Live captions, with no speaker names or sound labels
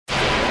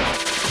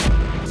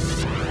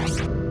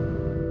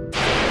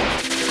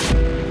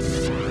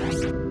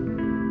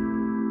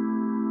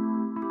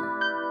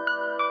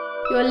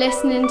You're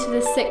listening to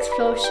the Sixth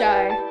Floor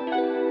Show.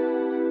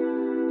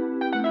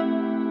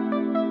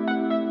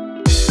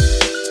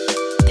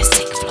 The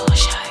Sixth Floor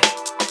Show.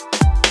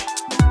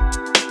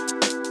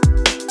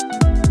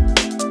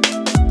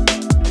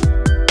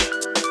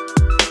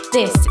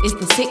 This is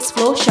the Sixth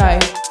Floor Show.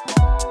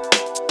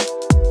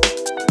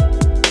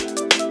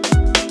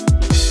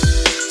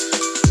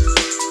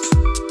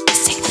 The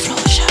Sixth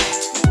Floor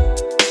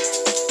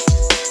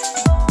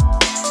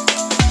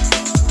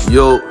Show.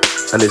 Yo,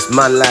 and it's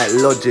man like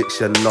Logic,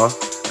 you know,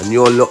 and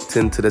you're locked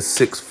into the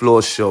Sixth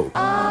Floor Show.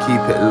 Keep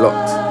it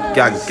locked.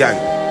 Gang,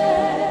 gang.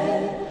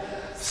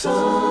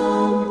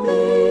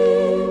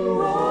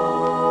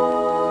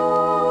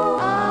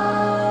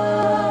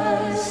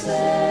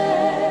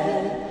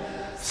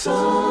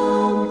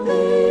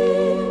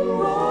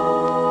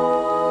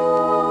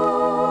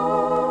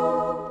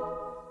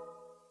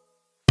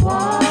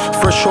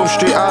 Home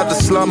straight out of the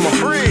slumber.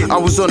 I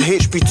was on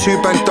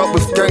HB2 banged up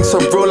with gangs,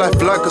 some real life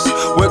laggers.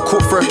 Went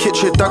caught for a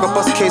kitchen dagger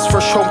bus case.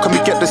 Fresh home, can we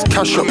get this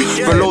cash up?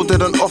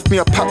 Reloaded and off me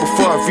a pack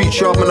before I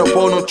reach yard, man, I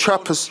won't on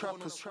trappers.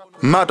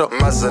 Mad up,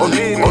 on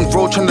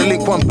road trying to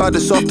link one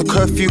baddest after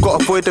curfew,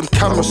 gotta avoid them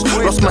cameras.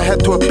 Lost my head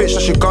to a bitch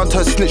that she gone to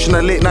her snitch in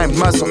a late night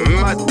Mazza.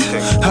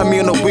 Had me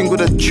on the wing with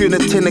a tuna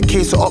tin, a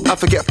case up, I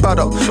forget bad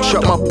up.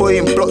 Shut my boy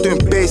in block doing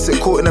basic,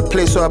 caught in a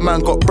place where a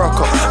man got brack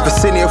up.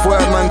 Vicinity of where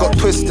a man got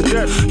twisted.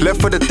 Left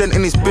for the dent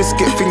in his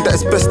biscuit, think that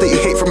it's best that you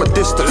hate from a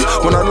distance.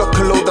 When I lock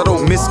a load, I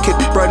don't miss kid.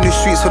 Brand new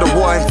streets for the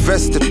war I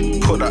invested.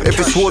 If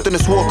it's war, then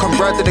it's war, come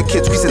riding the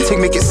kids. Squeeze the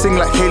ting, make it sing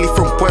like Haley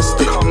from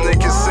Western.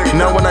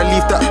 Now when I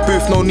leave that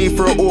booth, no need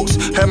for an aux.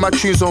 Heard my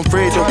tunes on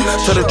radio.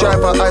 Tell the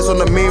driver, eyes on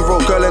the main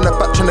road. Girl in the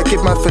back trying to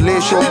give my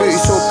fellatio. Booty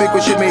so big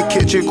when she make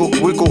it jiggle,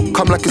 wiggle.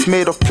 Come like it's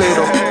made of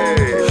Play-Doh.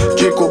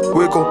 Jiggle,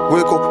 wiggle,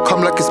 wiggle.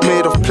 Come like it's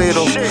made of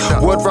Play-Doh.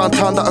 Word round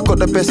town that I got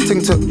the best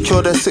thing to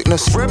cure their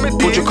sickness.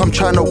 Would you come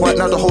China white?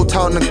 Now the whole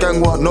town and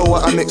gang won't know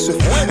what I mix with.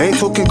 Ain't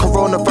talking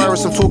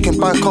coronavirus, I'm talking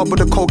bicarb with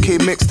the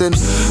cocaine mixed in.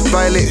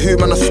 Violate who,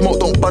 man, I smoke,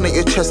 don't bun at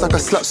your chest like I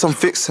slapped some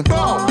vixen.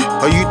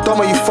 Are you dumb,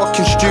 are you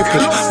fucking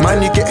stupid?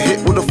 Man, you get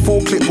hit with a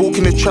full clip,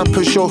 walking the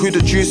trappers, show who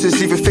the juice is.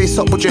 Leave your face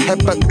up with your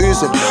head back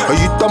oozing. Are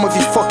you dumb if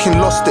you fucking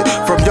lost it?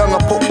 From young I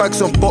put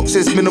bags on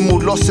boxes, minimal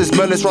losses.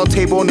 Merlin's round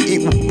table only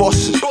eat with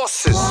bosses.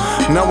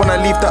 Now when I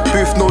leave that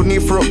booth, no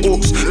need for an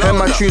aux. Heard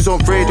my tunes on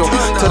radio.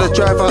 Tell the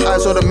driver,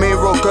 eyes on the main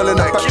road. Girl in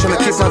the back trying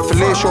to give my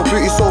fellatio.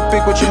 Booty so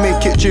big when you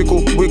make it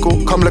jiggle,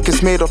 wiggle. Come like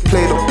it's made of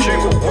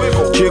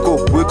Play-Doh.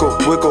 Jiggle, wiggle,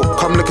 wiggle.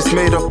 Come like it's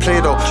made of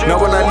Play-Doh. Now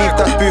when I leave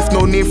that booth,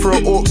 no need for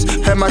an aux.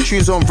 Heard my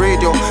tunes on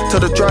radio.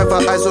 Tell the driver,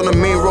 eyes on the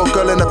main road.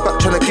 Girl in the back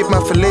trying to give my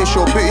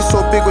fellatio. Booty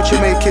so big when you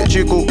make it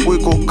jiggle,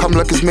 wiggle. Come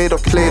like it's made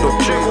of Play-Doh.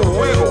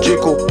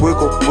 Jiggle,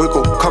 wiggle,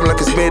 wiggle. Come like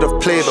it's made of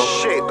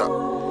Play-Doh.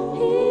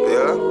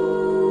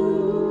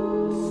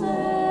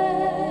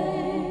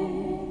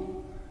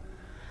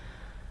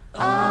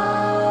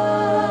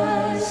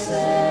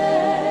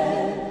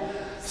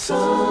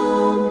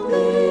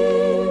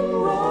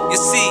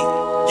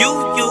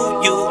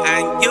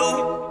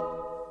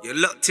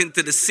 Locked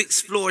into the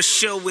Sixth Floor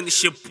Show, and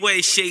it's your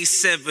boy Shay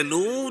 7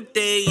 all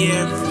day,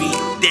 every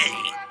day.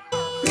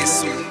 It's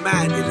so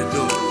mad in the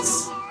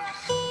doors.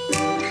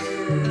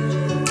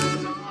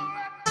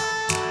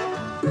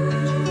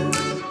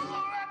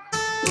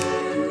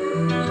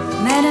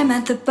 Met him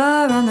at the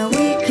bar on the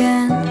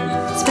weekend.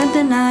 Spent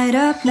the night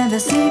up, never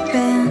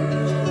sleeping.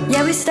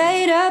 Yeah, we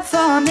stayed up for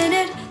a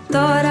minute.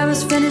 Thought I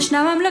was finished,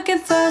 now I'm looking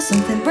for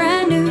something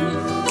brand new.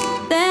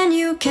 Then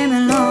you came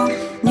along,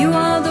 knew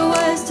all the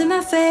words to my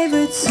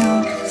favorite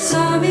song.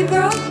 Saw me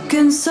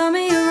broken, saw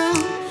me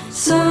around.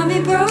 Saw me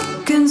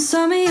broken,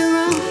 saw me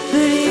around.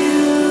 But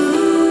you,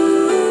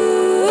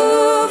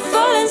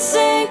 falling,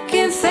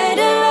 sinking,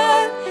 fading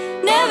love.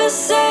 Never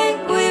say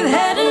we've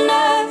had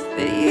enough.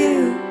 But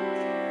you,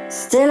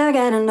 still I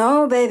gotta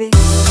know, baby.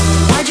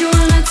 Why'd you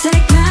wanna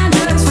take my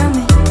drugs from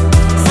me?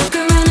 Fuck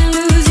around and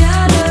lose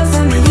your love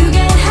for me. You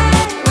get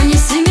high when you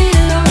see me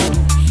alone.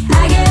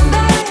 I get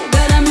back,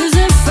 but I'm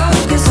losing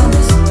focus on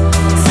this.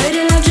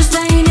 Faded love just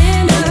ain't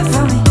enough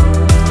for me.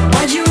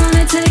 Why'd you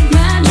wanna take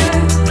my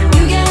drugs?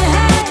 You get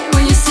high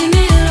when you see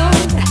me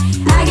alone.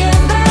 I get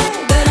back,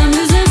 but I'm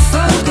losing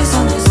focus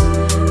on this.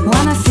 Why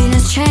my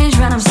feelings change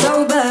when I'm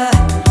sober?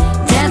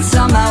 Dance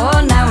on my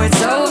own, now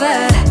it's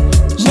over.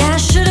 Yeah, I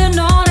should've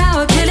known I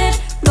would kill it.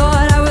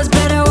 Thought I was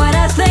better, what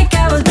I think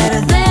I was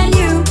better than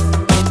you.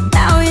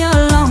 Now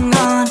you're long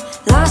gone,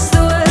 lost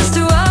the words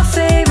to our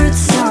favorite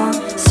song.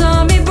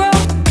 Saw me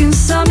broken,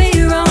 saw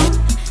me wrong.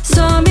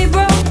 Saw me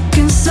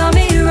broken, saw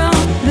me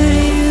wrong. But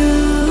you,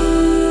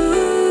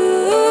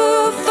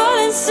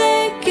 falling,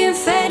 sinking,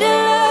 fading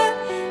love.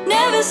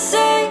 Never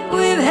say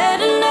we've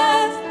had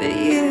enough. But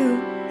you,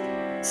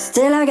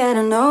 still I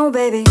gotta know,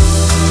 baby.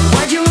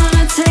 Why'd you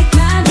wanna take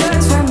my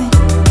drugs from me?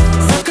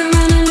 Fuck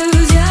around and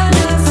lose your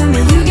love for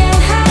me. You get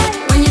high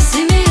when you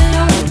see me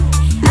alone.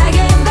 I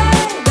get back,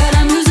 but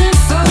I'm losing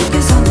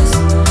focus on this.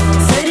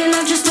 Faded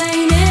love just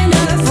ain't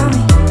enough for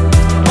me.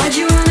 Why'd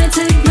you wanna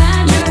take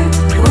my drugs?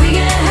 We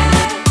get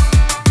high,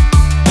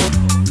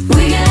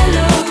 we get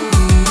low,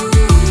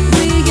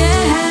 we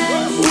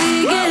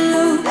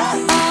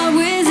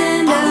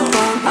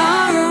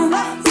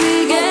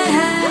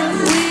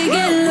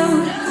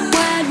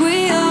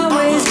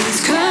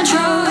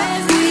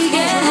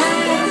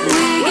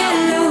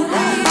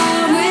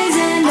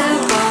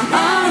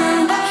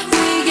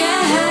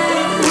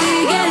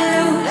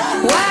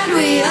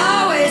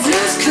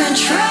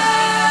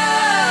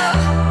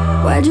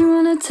Why'd you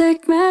wanna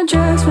take my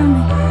drugs from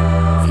me?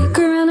 Fuck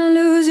around and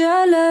lose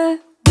your love.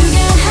 You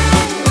get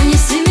high when you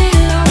see me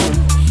low.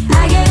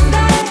 I get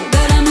back,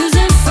 but I'm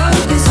losing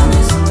focus on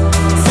this.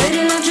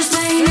 Faded love just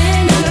ain't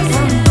enough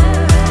for me.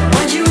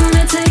 Why'd you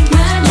wanna take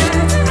my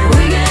drugs?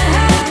 We get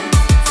high,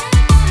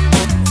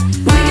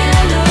 we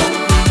get low.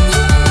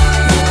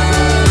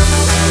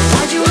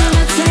 Why'd you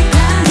wanna take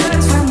my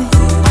drugs from me?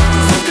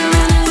 Fuck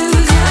around and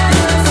lose your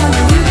love for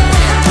me. You get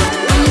high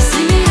when you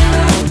see me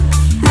low.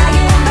 I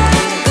get back,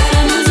 but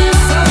I'm losing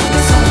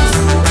focus on this.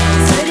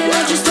 Faded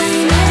love just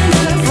ain't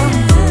enough for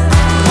me.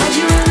 Why'd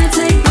you wanna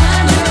take my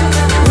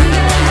drugs? We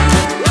get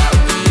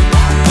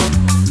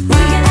high, we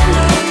get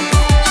low.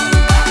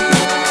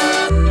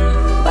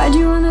 Why'd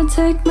you wanna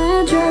take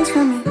my drugs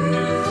from me?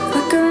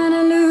 Fuck around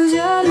and lose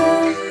your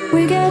love.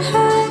 We get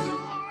high.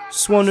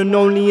 Swan and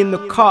only in the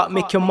cart,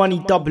 make your money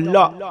double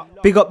up.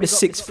 Big up the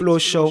 6th Floor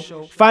Show.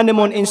 Find them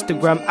on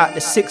Instagram at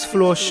the 6th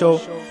Floor Show,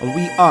 and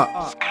we up.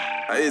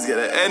 I just get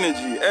the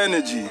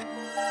energy.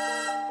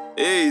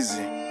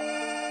 Easy.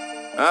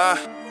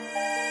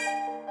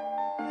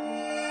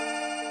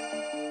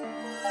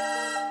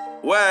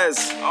 Where's?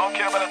 I don't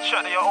care about the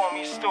chat that you own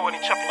me, still when he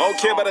chopping your I don't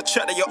care about the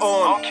chat that you're I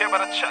on. don't care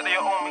about the chat that you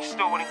own me,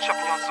 still when he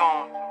chopping your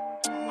zone.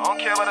 I don't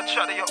care about the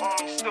chat that you own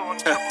me, still when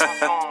he chopping your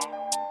zone.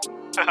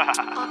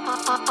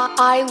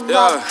 I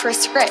love Yeah.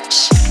 Chris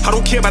Rich. I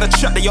don't care about the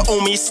chat that you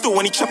owe me, still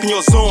when he trapping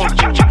your zone.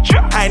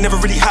 I ain't never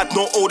really had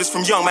no orders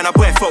from young, man, I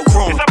boy felt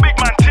grown. It's a big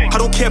man thing. I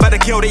don't care about the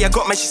girl that you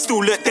got, man, she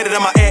still look deader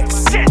than my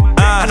ex.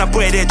 And I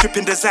boy there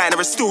dripping designer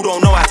and still don't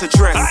know how to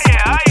dress.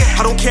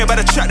 I don't care about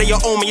the chat that you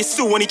owe me, it's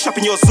still when he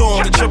trapping your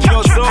zone.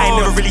 I ain't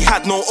never really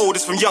had no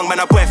orders from young, man,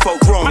 I boy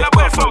felt grown.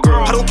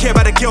 I don't care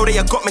about the girl that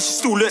you got, man, she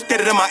still look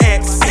deader than my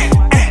ex.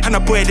 And I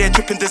boy there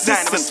dripping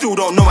designer and still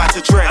don't know how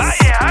to dress.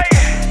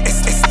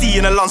 SD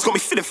in the lungs got me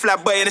feeling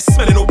flat, boy, and it's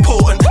smelling all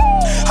potent.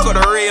 I got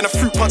a ray and a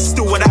fruit punch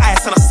still with the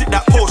ice, and I sip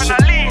that potion.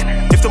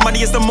 If the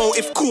money is the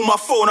motive, call my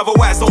phone,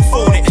 otherwise don't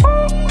phone it.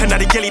 And now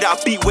the yelly that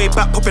I beat way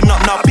back popping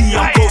up, now be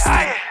I'm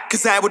ghosting.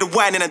 Cause I ain't with the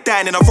whining and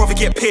dining, I'd rather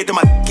get paid than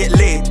my get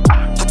laid.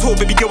 I told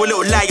baby girl a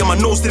little lie, and my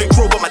nose didn't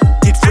grow, but my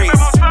did raise.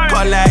 But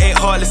I lie, ain't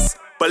heartless.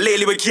 But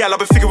lately with Gal, I've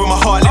been figuring my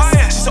heartless.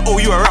 She said, oh,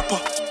 you a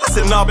rapper? I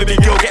said, nah, baby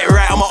girl, get it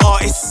right, I'm an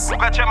artist.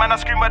 Got check, man, I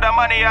scream where the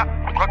money at.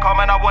 Rock on,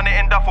 man, I want it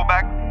in duffel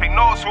bag. Big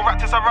nose, who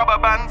wrapped this a rubber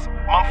bands.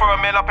 Mum for a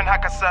meal up in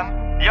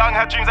Hakkasan. Young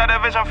had dreams at the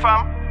Vision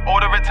fam.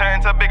 Older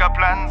return to bigger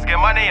plans. Get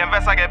money,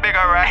 invest, I get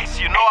bigger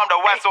racks. You know I'm the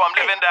one, so I'm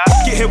living that.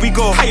 Yeah, here we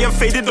go, high and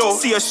faded though.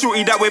 See a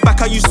shorty that way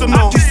back I used to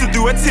know. Used to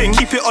do a thing,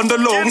 keep it on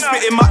the low.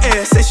 Spit in my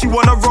ear, say she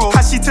wanna roll.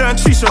 Has she turned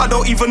Trisha? I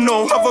don't even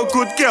know. Love a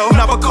good girl,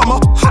 never come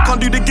up. I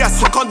can't do the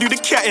gas, I can't do the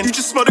catting. You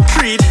just smell the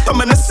creed,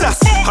 I'm an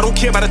assassin. I don't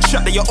care about the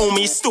chat that you owe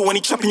me, it's still when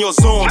he trapping your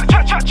zone.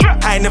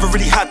 I ain't never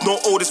really had no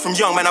orders from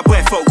young, man, I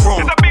boy felt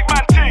grown.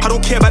 I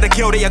don't care about the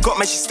girl that you got,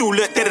 man, she still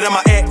look deader than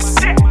my ex.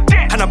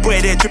 And I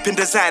boy there dripping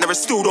designer and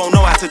still don't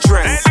know how to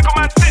dress.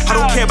 I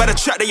don't care about the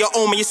chat that you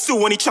owe me, it's still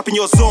when he trapping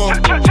your zone.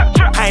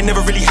 I ain't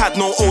never really had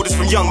no orders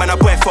from young, man, I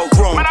boy felt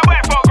grown.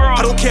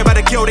 I don't care about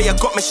the girl that you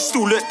got, man, she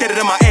still look deader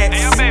than my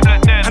ex.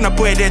 And I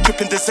boy there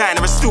dripping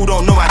designer and still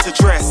don't know how to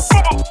dress.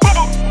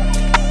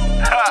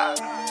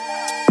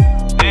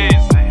 Easy.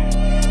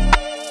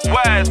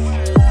 West.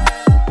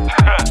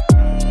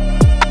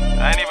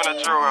 I ain't even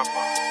a drill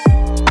rapper.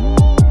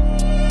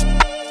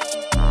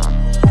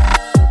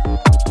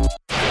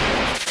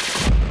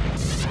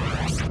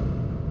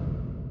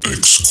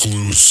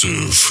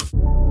 Exclusive.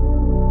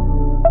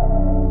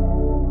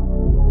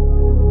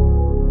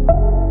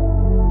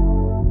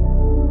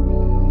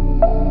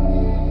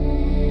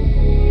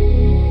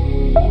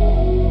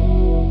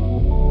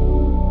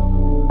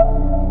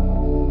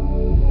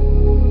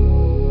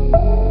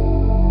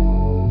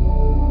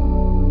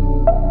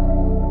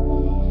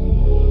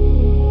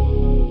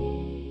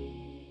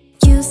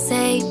 You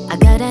say I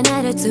got an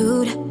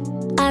attitude.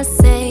 I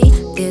say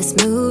this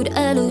mood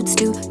alludes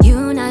to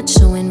you not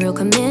showing real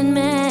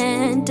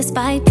commitment,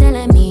 despite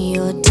telling me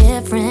you're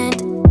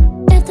different.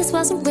 If this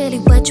wasn't really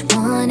what you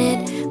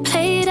wanted,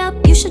 play it up,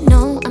 you should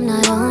know I'm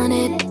not on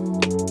it.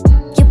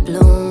 You're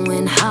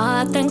blowing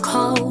hot then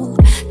cold,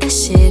 that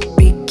shit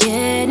be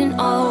getting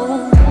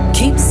old.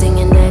 Keep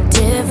singing that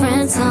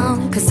different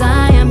song, cause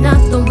I am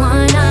not the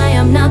one, I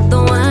am not the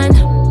one.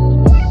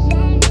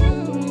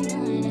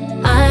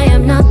 I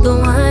am not the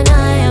one,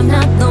 I am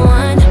not the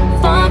one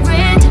for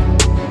it.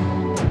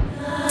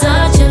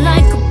 Dodge you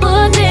like a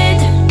bullet,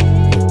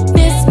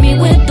 miss me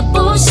with the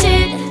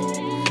bullshit.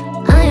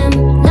 I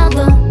am not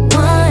the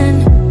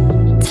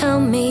one. Tell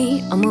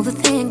me I'm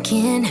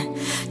overthinking.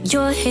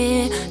 You're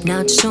here,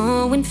 not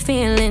showing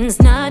feelings,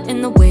 not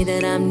in the way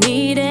that I'm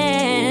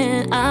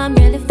needing. I'm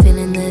really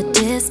feeling the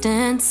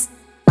distance.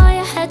 All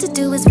you had to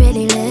do was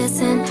really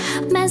listen.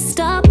 Messed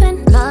up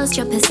and lost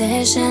your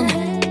position.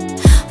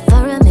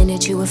 For a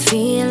minute you were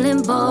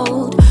feeling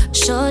bold.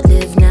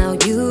 Short-lived, now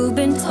you've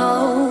been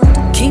told.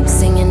 Keep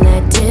singing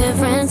that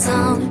different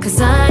song,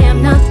 cause I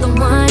am not the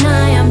one,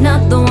 I am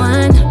not the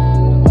one.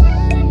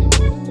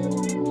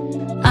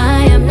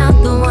 I am not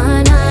the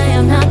one, I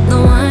am not the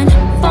one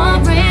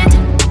for it.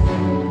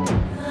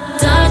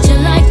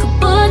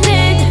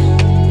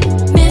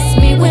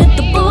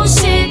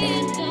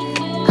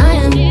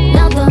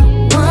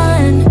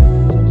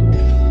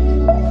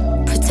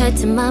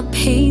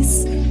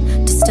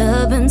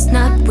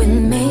 up with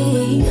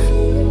me.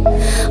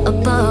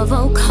 Above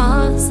all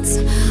costs,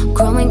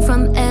 growing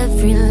from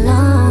every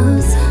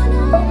loss.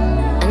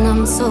 And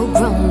I'm so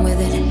grown with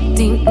it,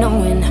 deep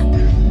knowing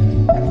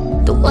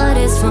the what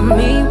is for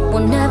me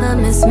will never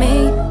miss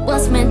me.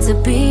 What's meant to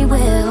be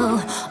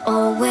will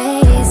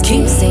always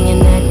keep singing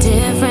that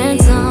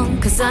different song.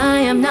 Cause I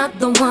am not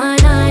the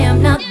one, I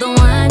am not the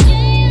one.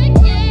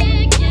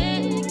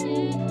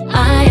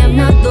 I am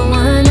not the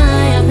one,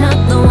 I am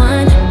not the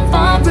one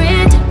for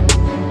it.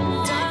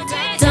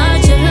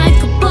 Dodge it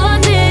like a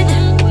bullet,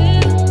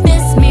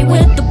 miss me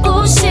with the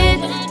bullshit.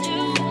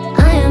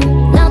 I am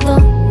not the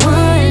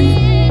one.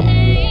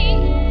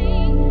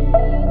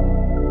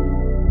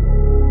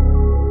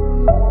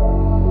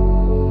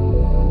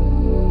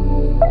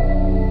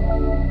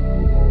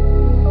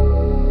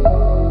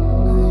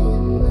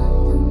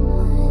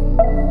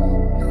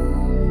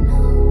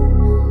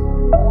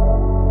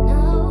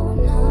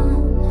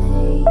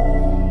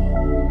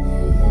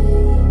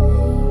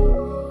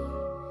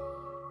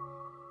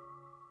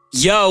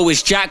 Yo,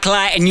 it's Jack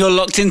Light and you're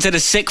locked into the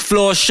Sixth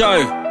Floor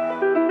Show.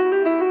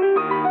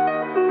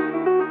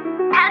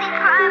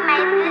 Peddypro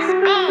made this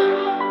beat.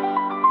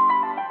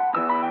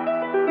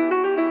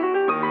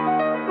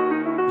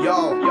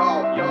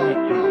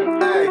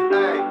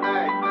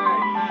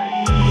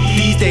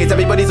 These days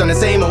everybody's on the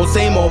same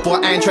old,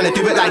 but I ain't tryna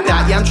do it like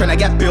that. Yeah, I'm tryna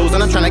get bills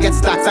and I'm tryna get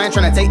stacks. I ain't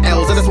tryna take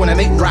L's, I just wanna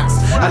make racks.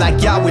 I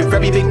like y'all with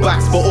very big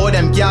backs, but all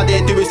them y'all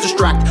they do is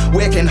distract.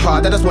 Working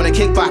hard, I just wanna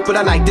kick back, but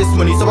I like this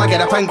money, so I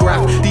get up and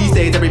graft. These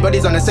days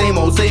everybody's on the same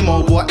old,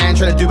 but I ain't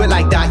tryna do it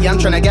like that. Yeah, I'm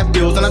tryna get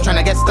bills and I'm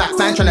tryna get stacks.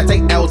 I ain't tryna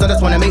take L's, I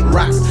just wanna make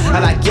racks. I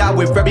like y'all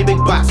with very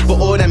big backs, but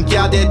all them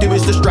y'all they do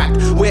is distract.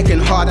 Working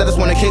hard, I just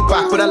wanna kick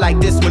back, but I like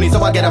this money,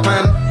 so I get up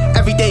and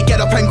every day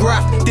get up and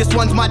graft. This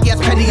one's mad, yes,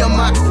 Peddy and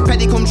Macz.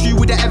 Peddy come true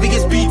with the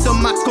heaviest beats and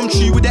Macz come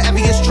true with the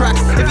heaviest tracks.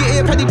 If you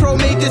hear Peddypro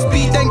made this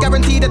beat, then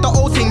guarantee that the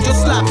whole thing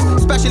just slaps.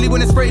 Especially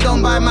when it's sprayed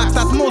on by Macz,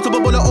 that's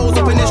multiple bullet holes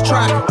up in this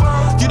track.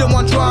 You don't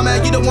want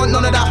drama, you don't want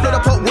none of that. Blood I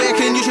put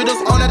work in, you should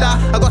just honor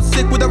that. I got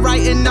sick with the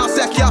writing, now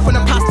sec y'all from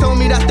the past tell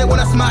me that they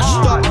wanna smash.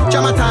 Stop,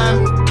 jam my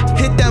time,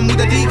 hit them with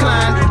a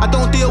decline. I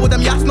don't deal with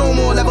them yaks no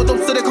more. Leveled up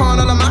so they can't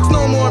on the max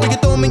no more. If you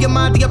throw me, you're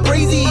mad, you're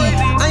crazy.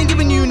 I ain't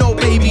giving you no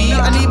baby.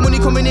 I need money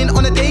coming in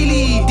on a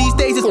daily. These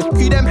days it's f***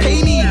 you, then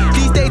pay me.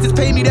 These days it's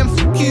pay me, then f***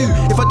 you.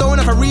 If I don't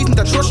have a reason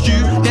to trust you,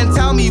 then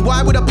tell me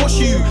why would I push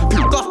you?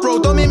 F*** off bro,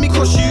 don't make me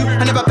crush you.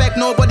 I never beg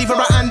nobody for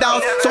a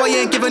handout, so I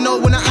ain't giving no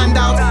one a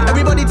handout.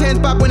 Everybody turns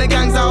bad when the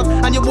gang's out,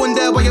 and you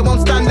wonder why you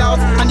won't stand out,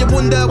 and you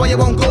wonder why you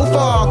won't go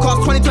far. Cause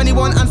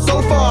 2021 and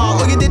so far,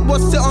 all you did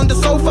was sit on the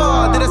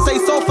sofa. Did I say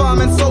so far,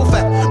 man,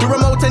 sofa? With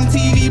remote and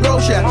TV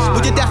brochure,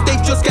 with your death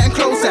date just getting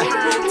closer.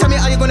 Tell me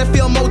how you gonna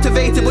feel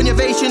motivated when your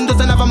Vision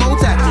doesn't have a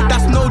motor.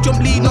 That's no jump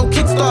lead, no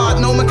kickstart.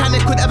 No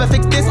mechanic could ever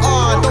fix this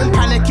art. Don't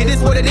panic, it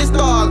is what it is,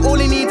 dog. All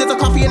you need is a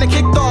coffee and a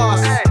kick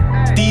toss.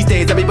 These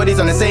days everybody's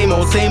on the same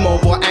old,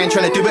 but I ain't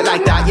tryna do it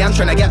like that. Yeah, I'm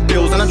tryna get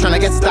bills and I'm tryna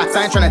get stacks.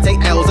 I ain't tryna take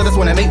L's, I just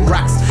wanna make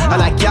racks. I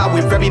like y'all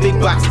with very big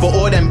backs, but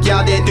all them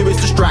y'all they do is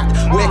distract.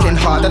 Working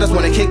hard, I just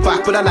wanna kick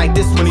back, but I like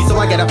this money, so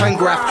I get up and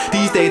graft.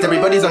 These days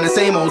everybody's on the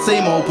same old,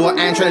 but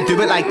I ain't tryna do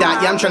it like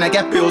that. Yeah, I'm tryna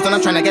get bills and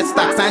I'm tryna get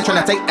stacks. I ain't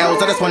tryna take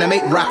L's, I just wanna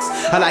make racks.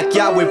 I like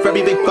y'all with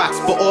very big backs,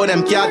 but all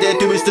them y'all they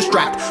do is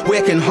distract.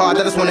 Working hard,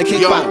 I just wanna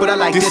kick back, but I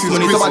like this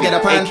money, so I get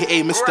up and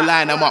AKA Mr.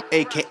 Line, I'm up,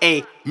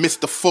 AKA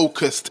Mr.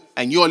 Focused,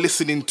 and you're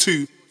listening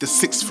to the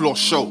Sixth Floor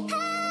Show.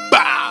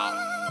 Bow!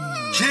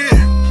 Yeah!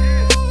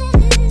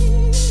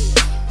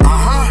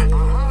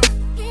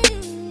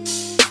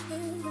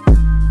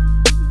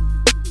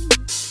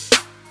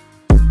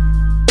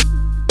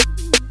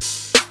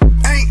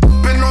 Ain't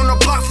been on the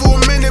block for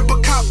a minute,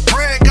 but cop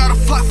bread, got a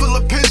flat full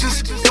of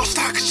pigeons. Your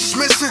stock is just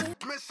missing.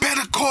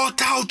 Better call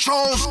Dow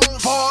Jones,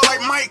 ball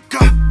like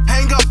Micah.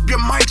 Hang up your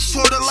mic,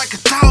 sorta like a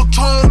Dow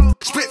tone.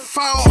 Spit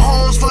foul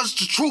homes, fudge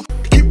the truth.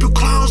 Keep you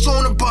clowns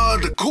on the bar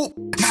of the coupe,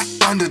 not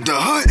under the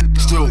hood.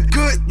 Still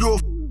good, you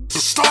a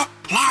star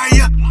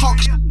liar. Talk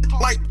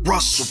like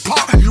Russell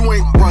Park. You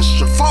ain't rush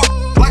your fault.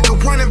 Like a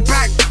running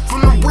back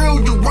from the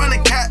real, you run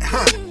a cat,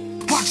 huh?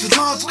 Watch your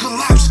lungs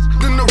collapse,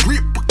 then the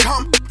reaper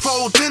come.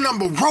 Fold in,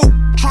 I'm a rope,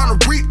 trying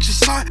to reach your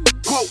son.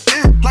 Quote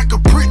in like a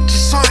preacher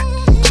son.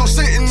 So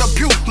sit in the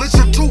pew,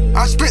 listen to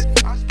I spit.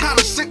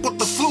 Kinda sick with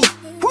the flu.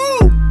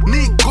 Woo!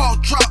 Knee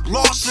cough, drop,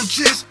 lost and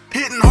jizz.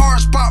 Hitting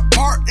hard spot,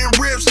 part in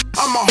ribs.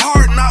 I'm a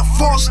hard, not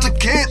foster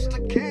kid.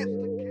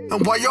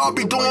 And while y'all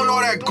be doing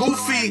all that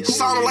goofy,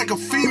 sounding like a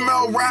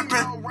female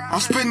rapping, I'm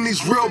spitting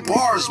these real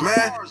bars,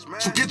 man.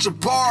 So get your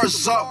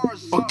bars up,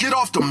 or get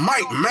off the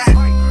mic, man.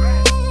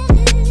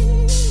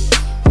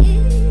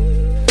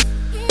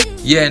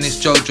 Yeah, and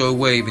it's Jojo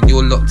Wave, and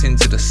you're locked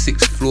into the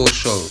Sixth Floor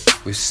Show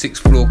with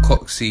Sixth Floor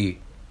Coxie.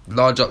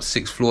 Large up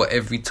Sixth Floor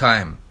every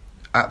time.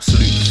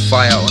 Absolute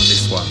fire on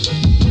this one.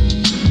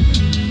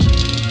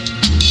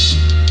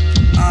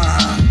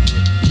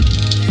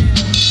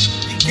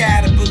 You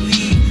gotta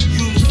believe,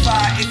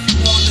 unify if you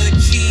wanna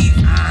achieve.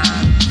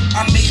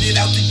 I made it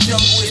out the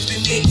jungle, it's the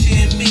nature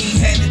in me.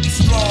 Had to be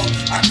strong,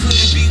 I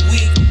couldn't be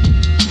weak.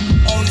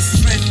 On the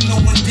strength, no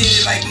one did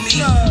it like me.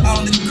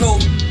 I'm the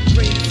GOAT.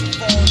 Greatest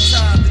of all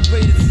time, the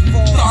greatest of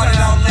all time. Started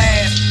out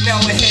last, now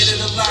ahead of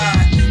the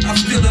line. I'm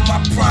still in my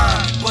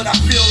prime, but I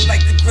feel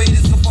like the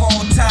greatest of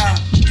all time.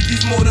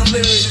 These more than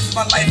lyrics, it's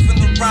my life in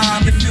the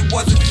rhyme. If it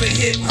wasn't for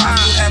hip-hop,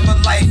 I'd have a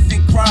life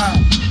in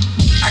crime.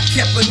 I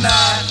kept a 9,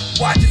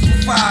 watch it for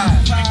 5.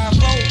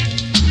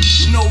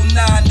 No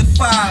 9 to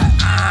 5.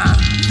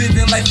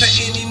 Living life at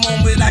any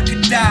moment I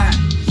could die.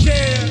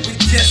 We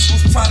just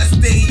was trying to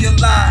stay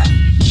alive.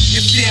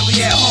 Your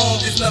family at home,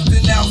 there's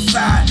nothing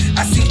outside.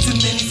 I seen too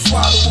many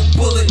swallow a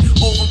bullet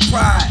over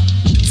pride.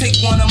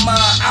 Take one of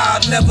mine,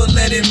 I'll never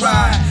let it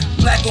ride.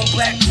 Black on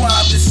black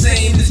crime, the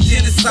same as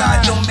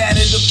genocide. Don't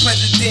matter the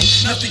president,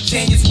 nothing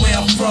changes where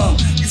I'm from.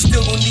 You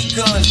still gon' need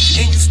guns,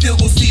 and you still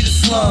gon' see the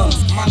slums.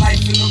 My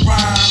life in the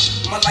rhyme,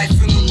 my life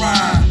in the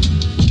rhyme.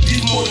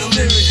 These more than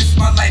lyrics, it's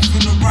my life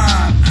in the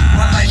rhyme.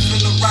 My life in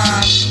the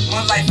rhyme,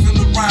 my life in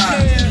the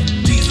rhyme.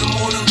 These are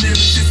more than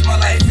lyrics, it's my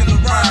life in the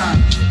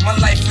rhyme. My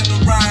life in the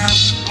rhyme,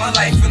 my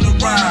life in the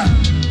rhyme.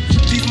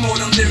 These more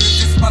than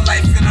lyrics, it's my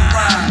life in the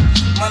rhyme.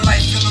 My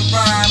life in the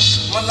rhyme,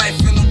 my life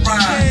in the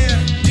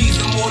rhyme.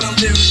 These are more than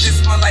lyrics,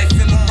 it's my life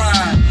in the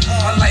rhyme.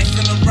 My life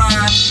in the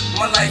rhyme,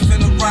 my life in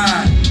the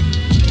rhyme.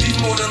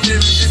 These more than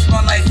lyrics, it's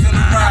my life in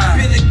the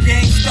rhyme. Been a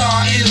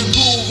gangstar and a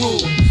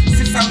guru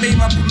since I made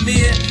my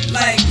premiere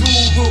like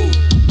Guru.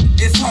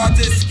 It's hard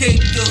to escape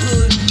the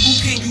hood, who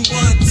can you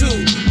run to?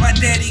 My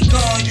daddy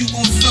gone, you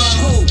gon' son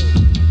who?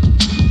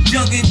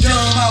 Young and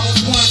dumb, I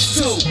was once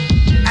too.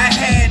 I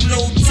had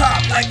no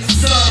top like a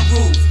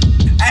sunroof.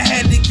 I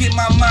had to get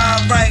my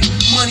mind right.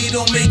 Money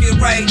don't make it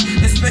right,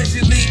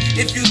 especially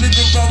if you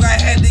living wrong. I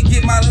had to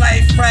get my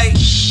life right.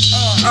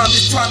 I'm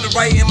just trying to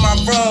right in my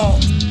wrong.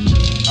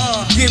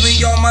 Giving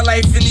y'all my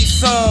life in these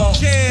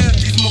songs.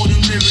 These more than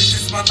lyrics,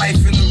 it's my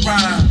life in the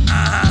rhyme.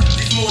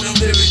 These more than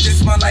lyrics,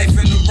 it's my life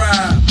in the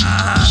rhyme.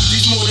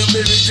 These more than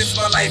lyrics, it's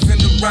my life in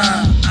the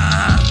rhyme.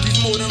 These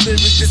more than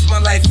lyrics, it's my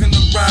life in the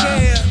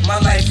rhyme. My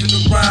life in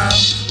the rhyme,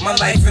 my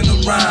life in the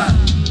rhyme.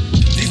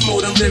 These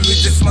more than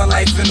lyrics, it's my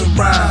life in the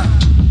rhyme.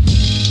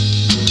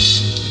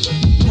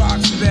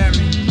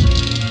 Roxbury,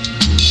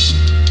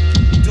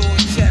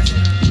 Dorchester,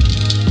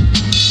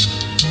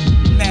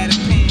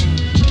 Mattapan,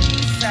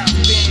 South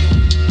Bend,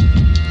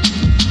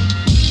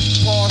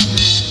 Boston.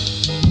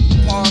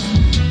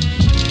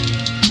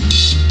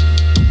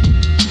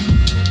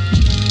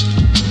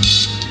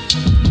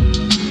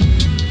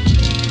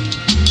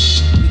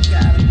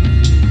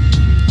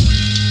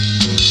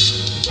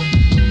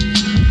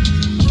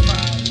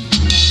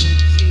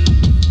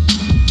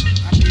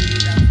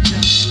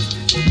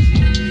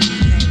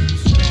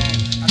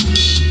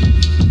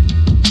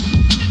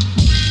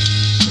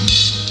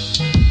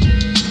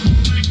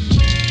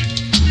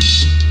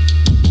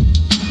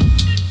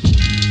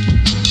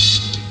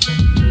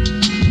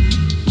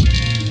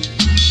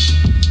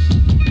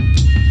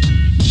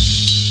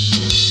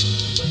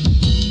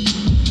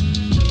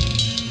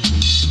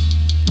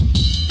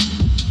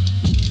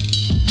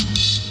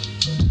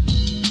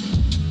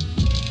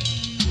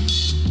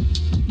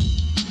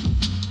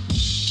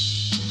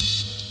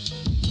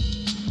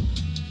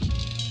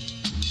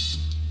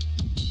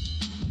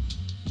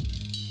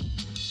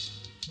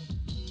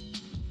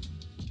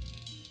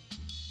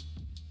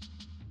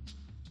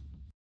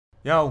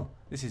 Yo,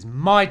 this is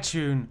my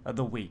tune of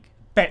the week,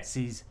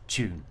 Betsy's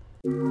tune.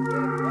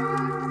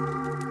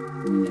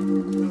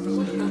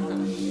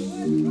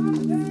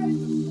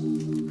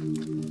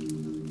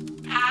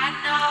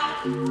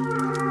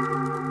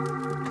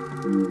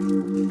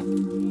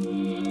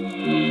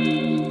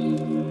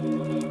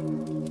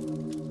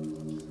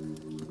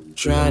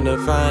 Trying to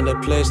find a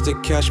place to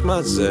catch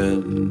my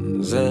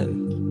zen.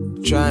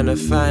 Trying to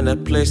find a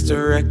place to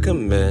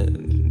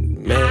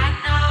recommend, man.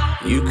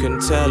 You can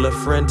tell a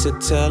friend to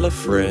tell a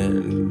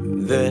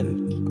friend.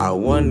 Then I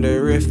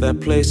wonder if that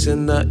place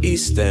in the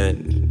East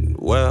End.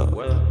 Well,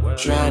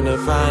 trying to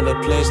find a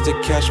place to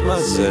catch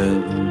my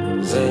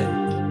zen.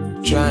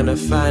 Trying to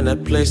find a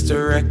place to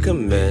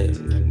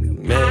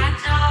recommend, man.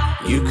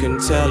 You can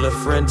tell a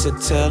friend to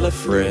tell a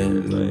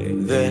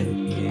friend.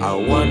 Then I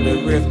wonder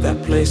if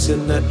that place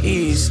in the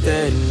East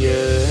End,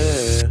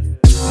 yeah.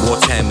 More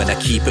time and I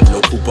keep it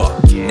local,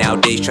 but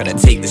nowadays trying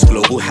to take this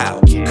global. How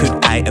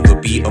could I ever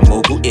be a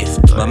mogul if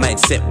my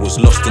mindset was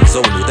lost in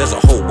zonal? There's a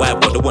whole wide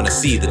world, I wanna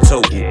see the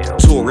total.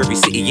 Tour every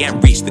city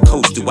and reach the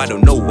coastal. I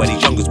don't know why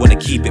these youngers wanna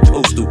keep it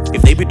postal.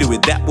 If they be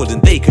doing that, well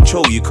then they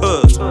control you,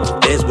 cause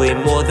there's way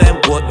more than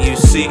what you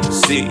see.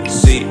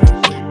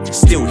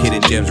 Still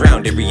hidden gems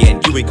round every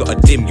end. You ain't gotta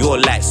dim your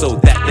light so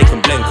that they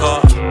can blend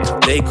car.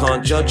 They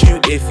can't judge you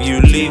if you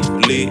leave.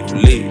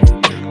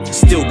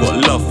 Still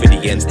got love for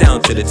the ends,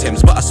 down to the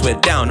Thames, but I swear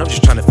down, I'm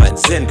just trying to find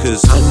zen,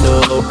 cause I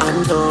know.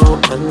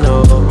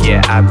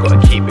 Yeah, I've gotta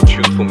keep it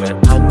truthful, man.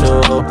 I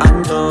know.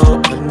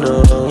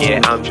 Yeah,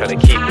 I'm trying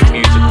to keep it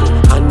musical.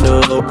 I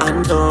know.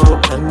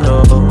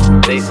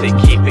 They say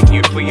keep it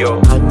youthful, yo.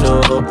 I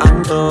know.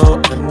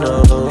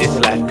 This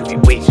life could be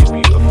way too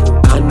beautiful.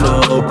 I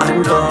know.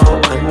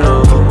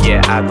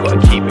 Yeah, I've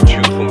gotta keep it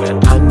truthful, man.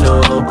 I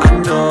know.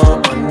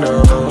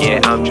 Yeah,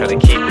 I'm trying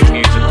to keep it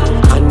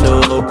musical.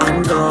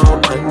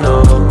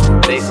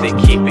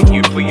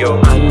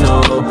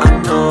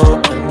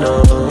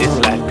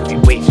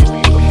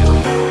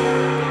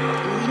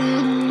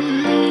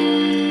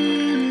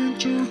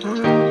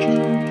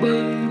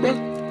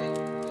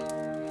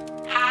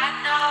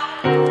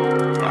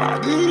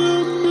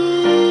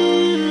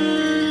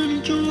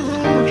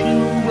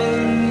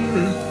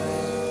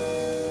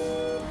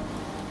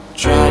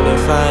 Trying to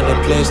find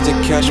a place to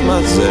catch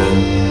my zen.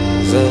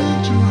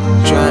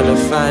 Trying to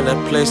find a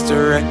place to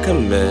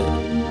recommend.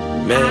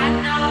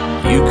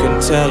 Man, you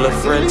can tell a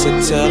friend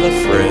to tell a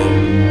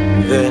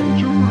friend.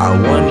 Then I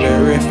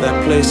wonder if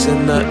that place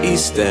in the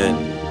East End.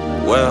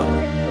 Well,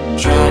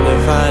 trying to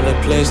find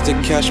a place to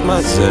catch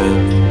my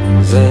zen.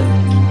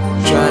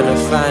 Trying to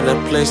find a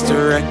place to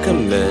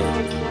recommend.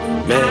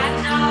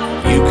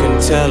 Man, you can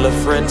tell a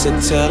friend to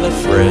tell a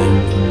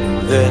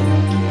friend. Then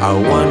I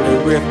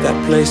wonder if that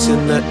place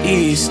in the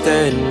East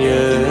End,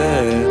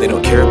 yeah. They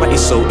don't care about your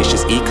soul, it's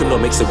just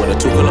economics. They wanna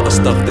talk a lot of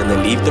stuff, then they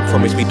leave the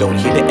promise. We don't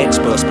hear the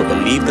experts, but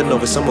believe the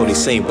novice. I'm only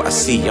saying what I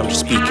see, I'm just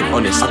speaking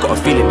honest. I got a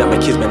feeling that my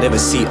kids may never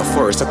see a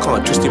forest. I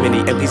can't trust too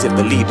many MPs if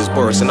the leader's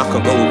Boris. And I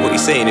can go with what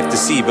he's saying if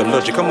deceiving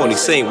logic. I'm only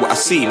saying what I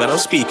see, man, I'm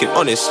speaking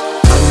honest. I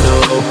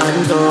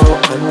know.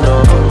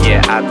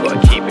 Yeah, I gotta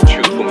keep it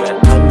truthful, man.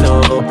 I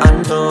know.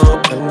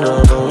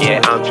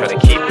 Yeah, I'm trying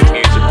to keep it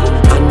musical.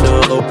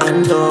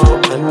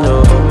 I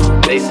know.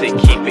 They say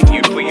keep it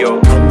youthful, yo.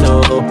 I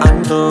know.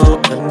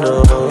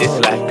 This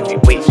life can be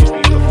way too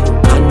beautiful.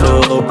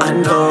 I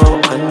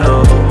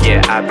know.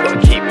 Yeah, I gotta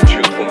keep it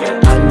truthful,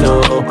 man. I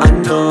know.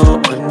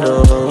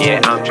 Yeah,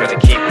 I'm trying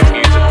to keep it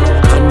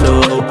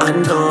musical.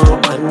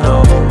 I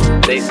know.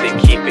 They say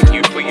keep it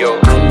youthful, yo.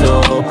 I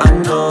know.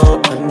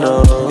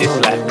 This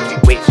life can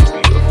be way too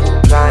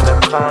beautiful. Trying to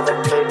find a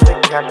place to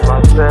catch my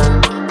zen.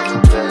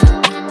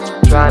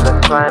 Trying to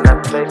find a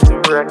place to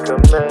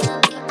recommend.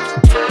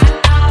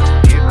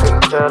 You can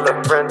tell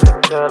a friend to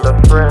tell a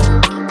friend.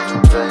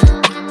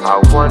 I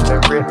wonder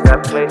if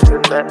that place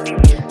in the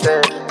East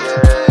End,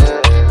 yeah.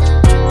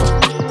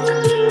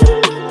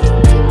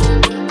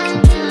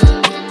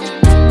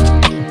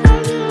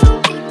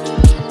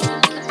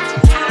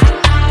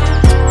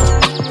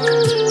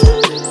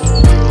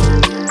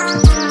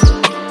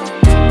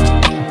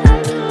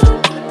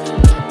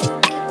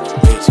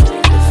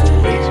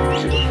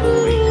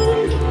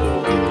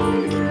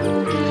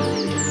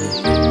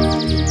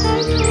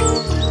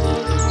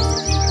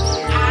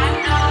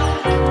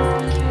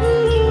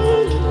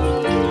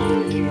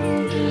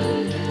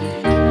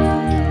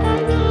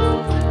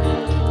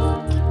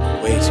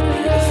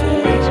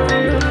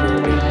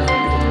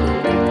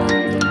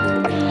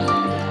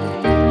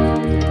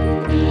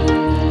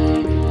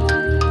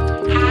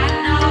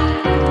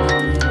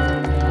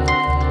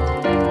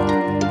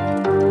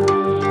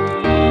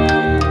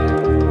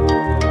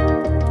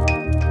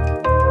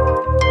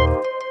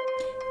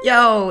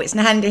 Yo, it's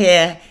Nahanda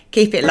here.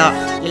 Keep it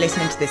locked. You're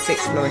listening to the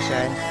Sixth Floor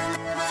Show.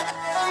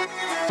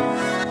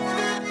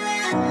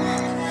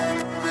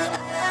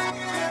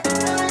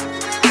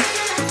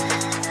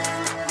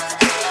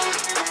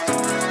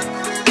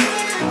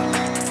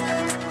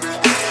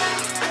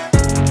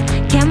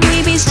 Can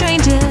we be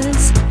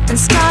strangers and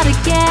start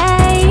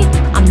again?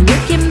 I'm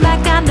looking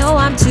back, I know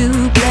I'm to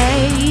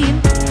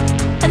blame.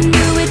 A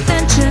new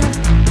adventure,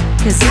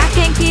 'cause I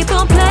can't keep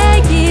on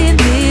playing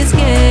this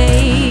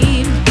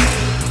game.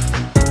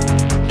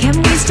 Can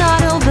we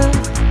start over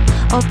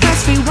or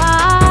press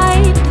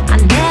rewind? I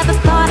never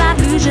thought I'd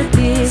lose you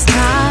this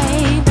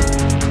time.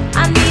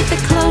 I need the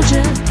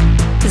closure,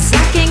 'cause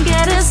I can't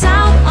get us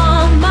out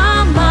on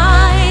my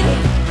mind.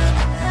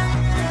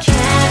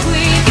 Can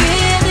we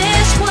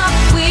finish what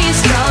we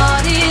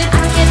started?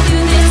 I can't do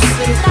this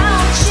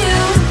without you.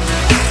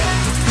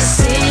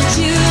 Since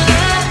you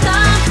left,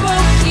 I'm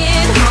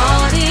broken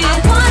hearted. I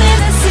wanted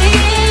to see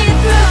it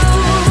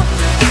through.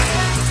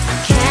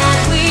 Can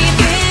we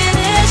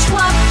finish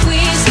what we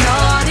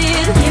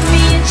started? Give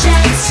me a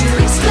chance to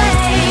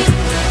explain.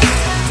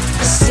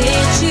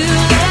 Since you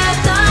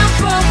left, I'm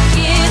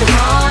broken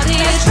hearted.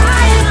 Let's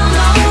try it all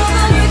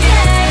over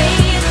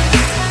again.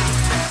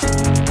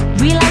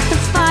 Relight the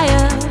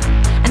fire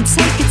and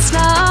take it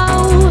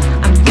slow,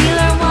 and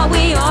relearn what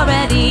we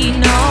already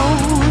know.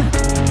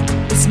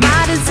 It's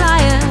my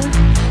desire,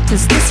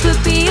 'cause this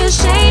would be a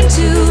shame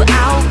to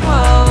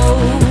outgrow.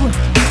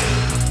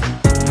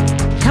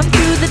 Come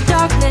through the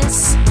darkness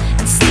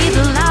and see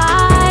the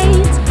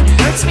light. It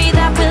hurts me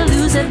that we're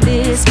losing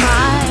this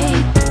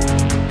fight,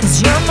 'cause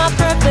you're my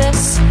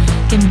purpose.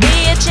 Give me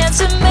a chance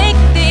to make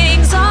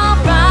things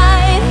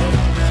alright.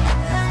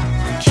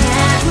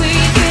 Can't we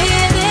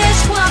finish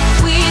what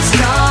we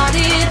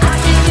started? I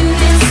can't do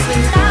this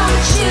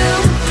without you.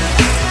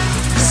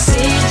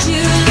 Since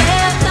you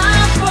left,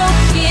 I'm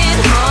broken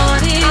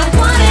hearted. I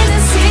wanted to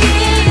see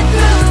it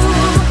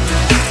through.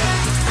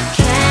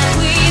 Can't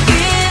we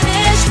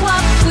finish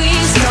what we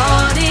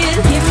started?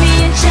 Give me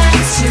a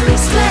chance to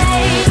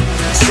explain.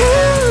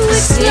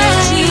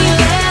 Since you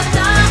left,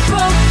 I'm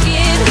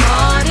broken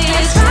hearted.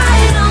 Let's try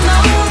it all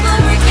over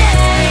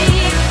again.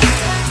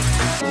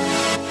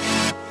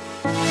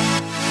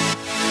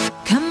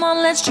 Come on,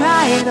 let's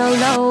try it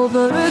all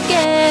over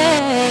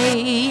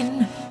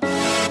again.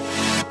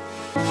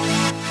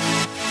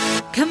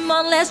 Come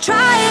on, let's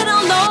try it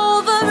all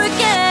over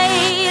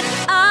again.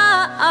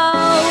 Oh.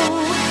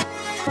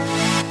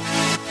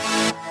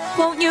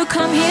 Won't you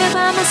come here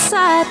by my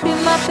side? Be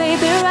my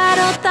baby, ride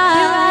or die.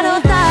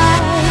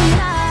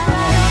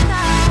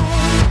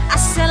 I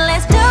said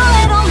let's do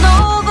it all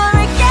over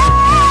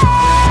again.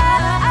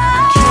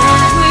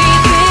 Can we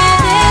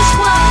finish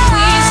what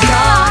we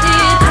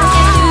started? I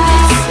can't do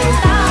this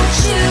without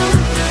you.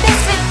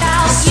 This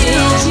without you.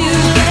 You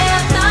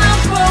left,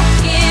 I'm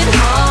broken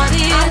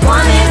hearted. I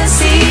wanted to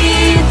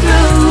see it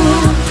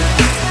through.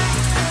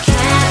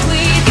 Can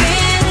we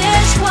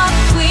finish what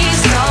we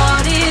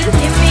started?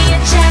 Give me a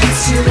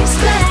chance to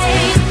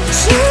explain.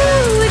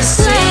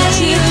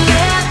 You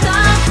left,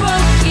 I'm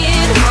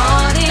broken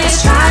hearted.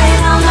 Let's try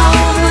it all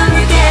over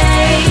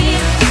again.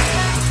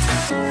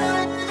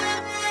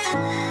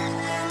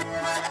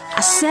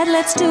 I said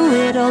let's do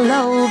it all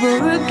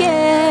over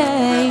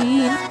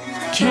again.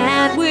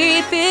 Can't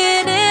we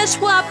finish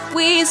what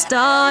we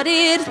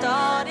started?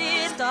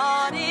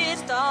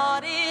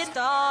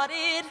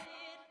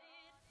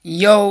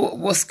 Yo,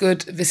 what's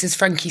good? This is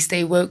Frankie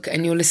Stay Woke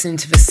and you're listening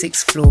to the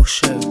Sixth Floor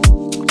Show.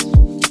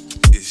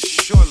 It's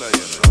Shola,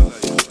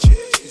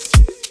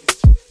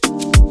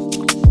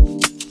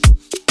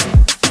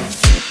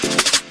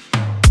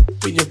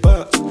 Bring it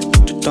back,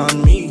 put it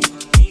on me.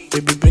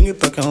 Baby, bring it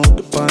back and hold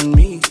it on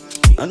me.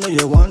 I know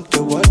you want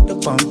to what the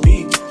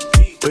bumpy.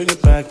 Bring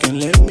it back and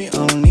let me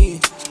on me.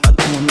 I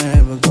don't wanna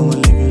ever go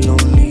and leave you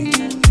lonely.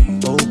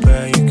 Oh,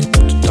 bad, you can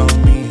put it on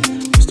me.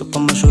 Step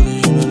on my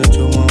shoulders, you know that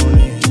you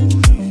want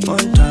it.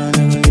 One time,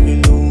 never leave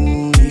you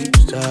lonely.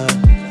 Stop,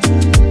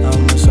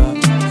 I'm a stop.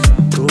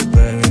 Oh,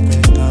 bad, we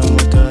been down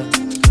with that.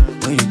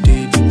 When you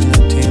did, you did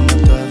not team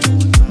with that.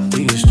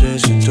 When you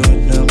stress, you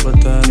don't know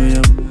about that.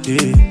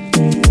 Yeah.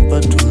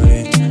 Never too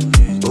late.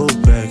 Go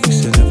back, you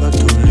said never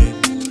too late.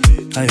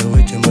 Now you're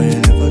waiting, but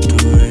you're never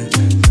too late.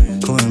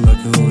 Going back,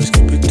 you always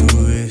keep it 2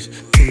 ways.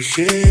 Oh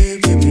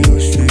shit, baby, oh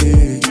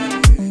straight.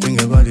 Bring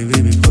your body,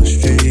 baby, go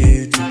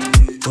straight.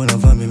 Wanna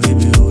find me,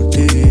 baby, all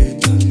day.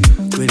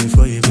 Waiting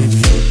for you,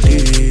 baby, all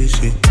day.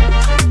 Shit.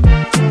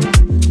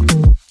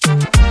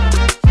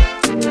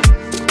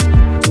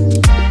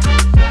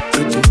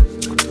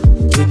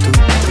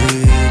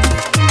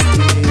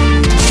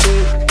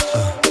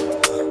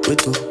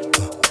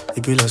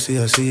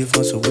 I see you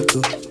for so with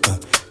you.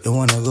 You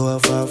wanna go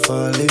out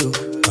far, little.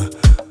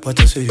 But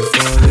I say you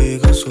fall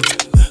leg also.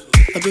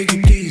 I beg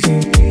you please,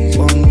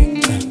 want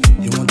me.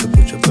 You want to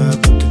put your back,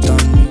 put it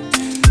on me.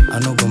 I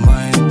know go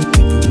mine, leave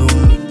you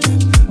lonely.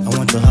 I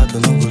want your heart to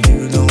not go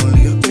leave you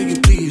lonely. I beg you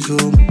please,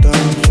 hold me down,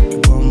 shake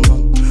your bum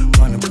bum.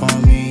 Wanna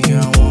palm me,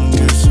 yeah, I wanna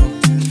get some.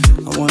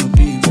 I wanna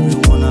be, baby,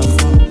 wanna have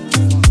fun.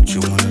 But you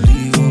wanna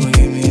leave, wanna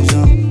give me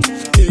some.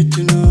 Hit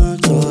you know, I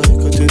thought you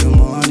could take the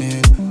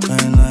morning.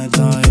 And I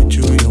thought hit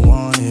you where you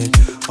want it.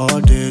 All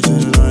day till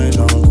the night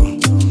long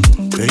come.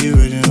 Yeah, you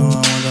already know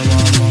I want the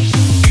mama.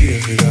 Feel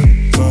that,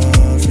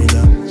 feel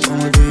that.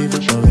 Some of the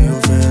people probably who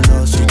feel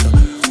lost it.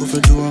 Who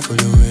feel do one for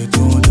the way,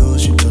 don't do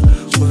shit.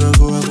 Who feel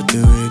go out with the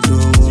way,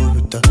 don't walk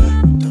with that.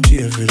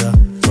 Feel that,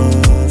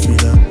 feel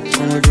that.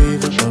 Some of the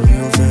people probably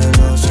who feel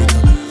lost it.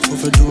 Who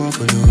feel do one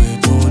for the way,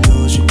 don't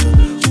do shit.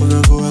 Who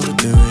feel go out with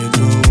the way,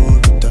 don't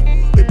walk with that.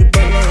 Baby,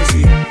 balance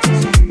it.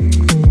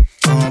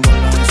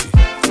 Balance it.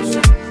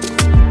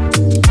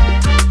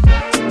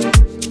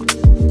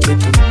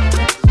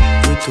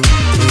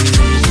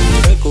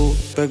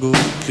 Bego,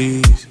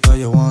 please. All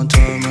you want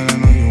time, and I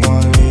know you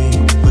want me.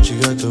 But you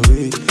got to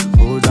wait,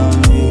 hold on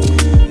me.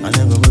 I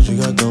never got you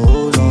got to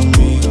hold on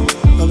me.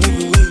 I'll make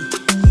you wait,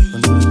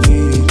 don't do the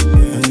deed.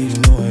 Yeah, I need to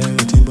know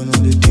everything, but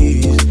not the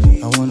deeds.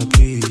 I wanna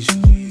please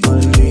you,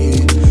 wanna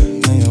leave.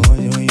 Now you want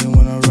you when you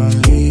wanna run,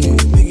 leave.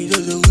 Make it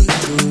just a wait,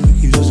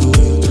 make it just a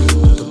wait.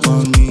 Put up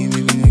on me,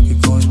 maybe make it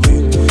go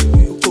straight.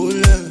 You go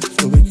left,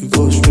 so make it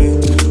go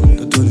straight.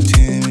 Don't do the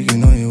thing, make you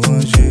know you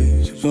want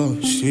shit. So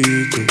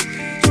shit, too.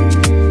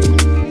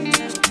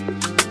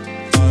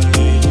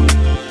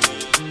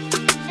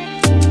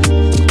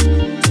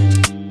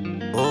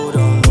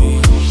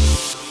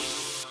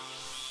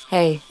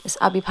 Hey, it's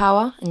Abby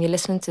Power, and you're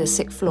listening to the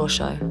Sixth Floor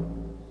Show.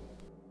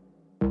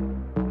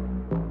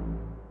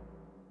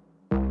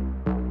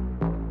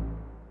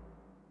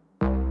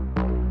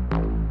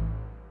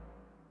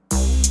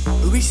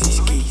 Who is this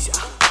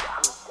geezer?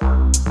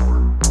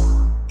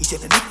 He's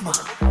an enigma.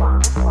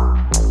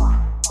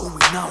 All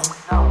we know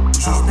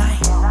is his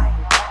name.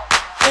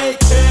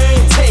 AK,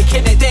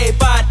 taking it day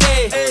by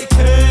day. AK,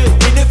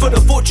 in it for the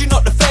fortune,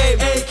 not the fame.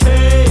 AK,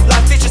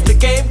 life is just a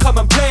game, come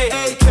and play.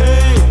 AK,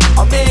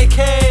 I'm AK,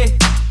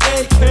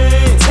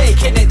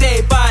 taking it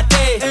day by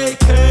day.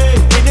 AK,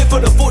 in it for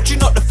the fortune,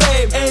 not the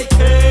fame. AK,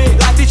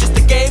 life is just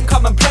a game,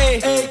 come and play.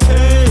 AK,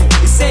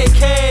 it's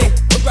AK.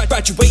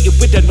 Graduated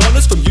with an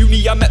honours from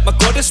uni, I met my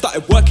goddess.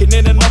 Started working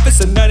in an office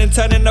and earning,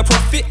 turning a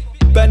profit.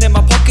 Burning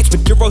my pockets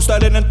with euros,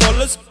 sterling and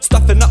dollars.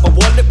 Stuffing up my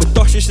wallet with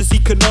doshes as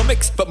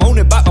economics. But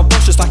moaning about my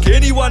boss just like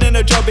anyone in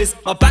a job is.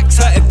 My back's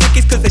hurting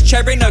thick cause the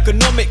chair ain't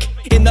ergonomic.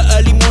 In the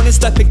early morning,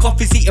 slurping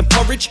coffees, eating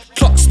porridge.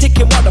 Clock's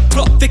ticking while the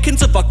plot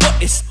thickens. Have I got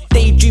this?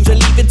 Daydreams of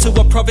leaving to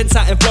a province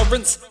out in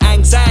Florence.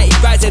 Anxiety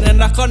rising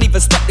and I can't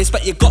even stop this,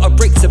 but you gotta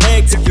break some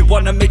eggs if you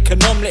wanna make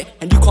an omelette.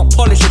 And you can't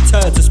polish a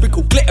turd to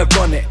sprinkle glitter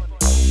on it.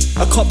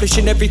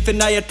 Accomplishing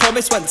everything I had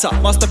promised. Went up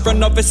master for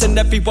novice and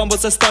everyone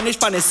was astonished.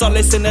 Finding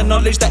solace in the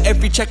knowledge that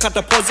every check I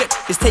deposit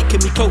is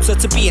taking me closer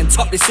to being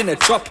topless in the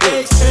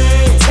tropics.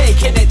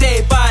 Taking it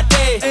day by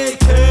day.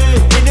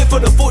 In it for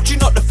the fortune,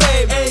 not the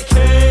fame.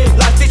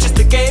 Life is just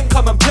a game,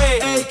 come and play.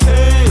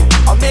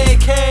 I'm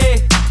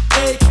AK.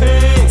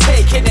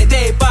 Taking it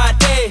day by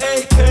day.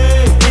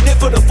 In it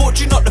for the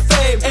fortune, not the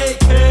fame.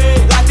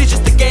 Life is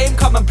just a game,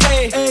 come and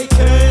play.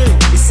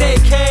 It's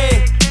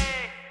AK.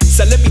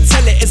 So let me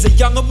tell it, as a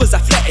young I was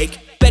athletic,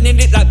 bending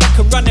it like back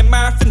and running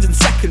marathons in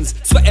seconds.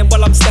 Sweating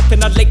while I'm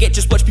stepping, I'd leg it,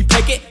 just watch me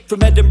peg it.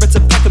 From Edinburgh to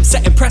Peckham,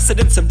 setting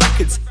precedents and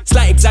records.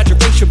 Slight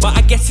exaggeration, but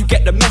I guess you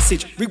get the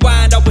message.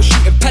 Rewind, I was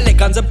shooting pellet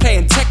guns and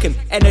playing Tekken.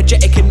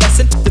 Energetic in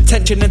lesson,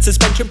 detention and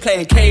suspension.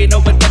 Playing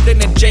Kano and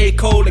Devlin and J.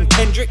 Cole and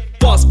Kendrick.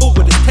 Fast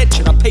forward is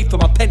tension, I pay for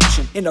my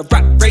pension. In a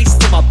rat race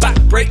till my back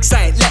breaks,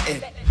 I ain't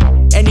letting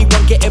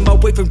anyone get in my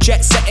way from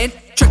jet setting.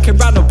 Trekking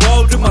round the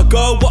world with my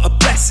girl, what a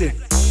blessing.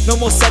 No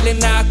more selling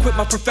now, I quit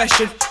my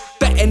profession.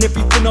 Betting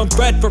everything on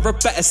bread for a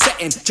better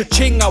setting.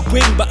 Cha-ching, I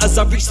win, but as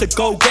I reach the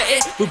goal, get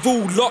it. We're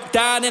all locked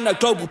down in a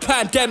global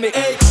pandemic.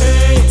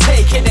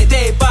 Taking it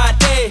day by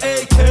day.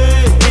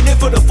 In it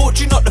for the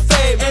fortune, not the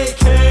fame.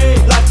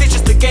 Life is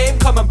just a game,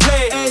 come and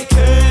play.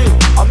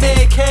 I'm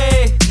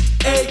AK.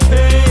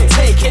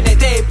 Taking it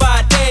day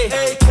by day.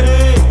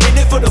 In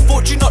it for the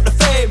fortune, not the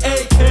fame.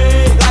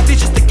 Life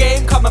is just a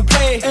game, come and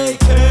play.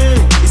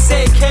 It's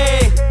AK.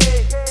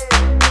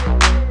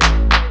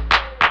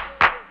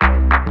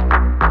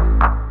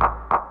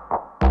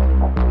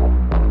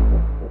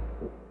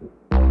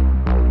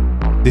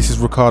 This is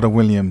Ricardo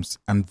Williams,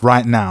 and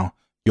right now,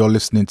 you're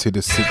listening to the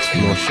 6th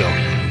Floor Show.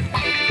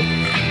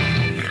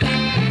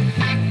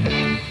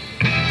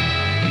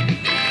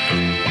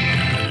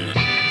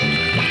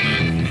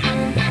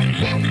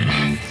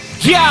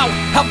 Yo,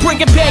 I'll bring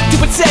it back to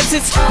its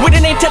essence with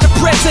an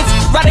antidepressants.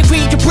 Writing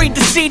read to breathe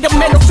to see the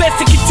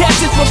manifesting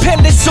contestants.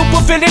 Repentless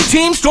supervillain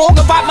team, strong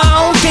about my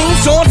own team.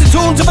 Songs and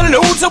tunes of a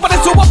loser with a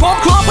super pump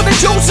club with a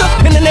juicer.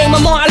 In the name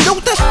of Martin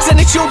Luther,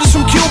 sending shoulders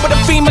from Cuba to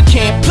FEMA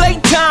camp.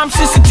 Playtime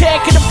since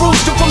attacking the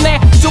rooster from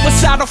that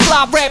suicidal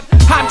fly rap.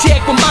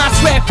 Hijack with my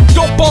strap,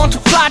 dope on to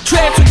fly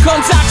traps with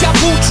guns out your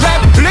bootstrap.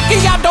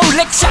 Licking y'all don't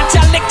lick shots,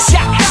 y'all lick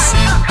shots.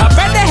 I'd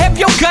rather have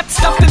your guts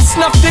stuffed and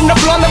snuffed in the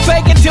blunt of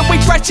Vegas till we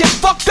fresh and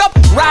fucked up.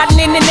 Riding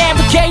in the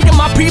navigator,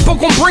 my people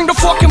gon' bring the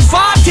fucking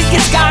fire.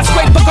 Ticket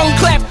skyscraper gon'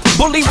 clap.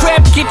 Bully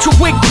rap, get your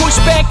wig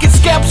pushed back and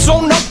scalp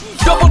sewn up.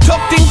 Double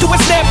tucked into a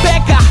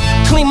snapback. I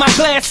clean my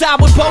glass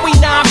out with Bowie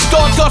knives.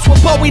 Stardust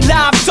with Bowie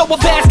live. So a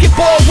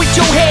basketball with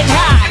your head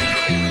high.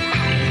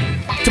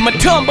 To my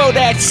tumbo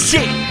that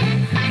shit.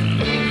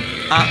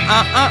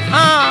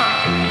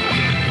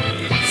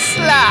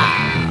 Slide.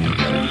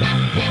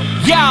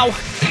 Yo,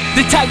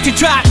 the type to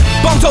drop.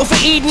 Bumped over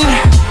Eden.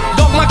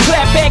 Dog my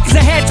clapback is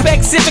a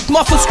hatchback. Civic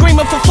muffler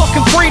screaming for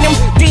fucking freedom.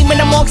 Demon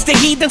amongst the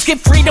heathens. Get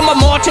freedom of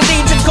marching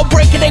legions. Go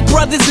breaking they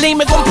brothers.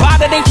 Leeming. Gon'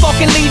 part of they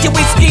fucking legion.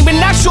 We scheming.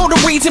 Not sure the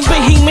reason.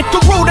 Behemoth. The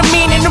root of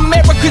meaning.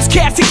 America's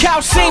casting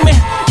couch seeming.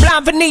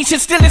 Blind Venetian.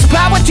 Still is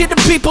power to the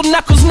people.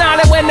 Knuckles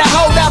nodding when they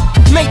hold up.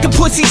 Make the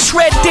pussy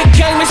shred. Dick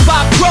game is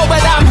by pro.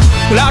 But I'm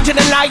larger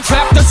than life.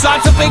 Half the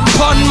size of Big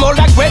Pun. More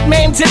like Red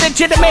Man's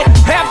illegitimate.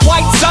 Half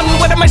white sun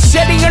with a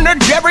machete and a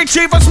Jerry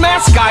Cheever's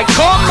mask. I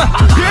come.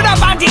 Get up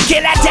on the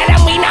killer. Tell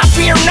him we not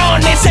fear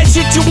none. It's that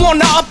shit you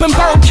wanna up and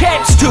burn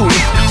cats to.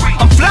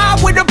 I'm fly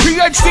with a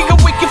PhD, a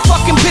wicked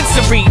fucking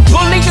pizzeria.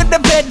 Bully in the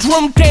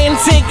bedroom,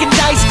 dancing and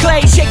dice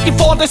clay. Shake your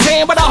father's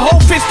hand with a whole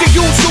fist of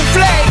you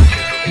souffle.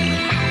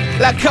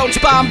 Like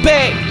Coach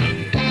Bombay.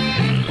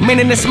 I'm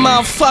in this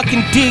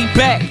motherfucking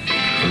D-back.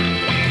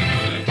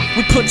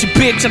 We put your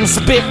bitch on the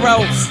spit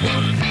roast.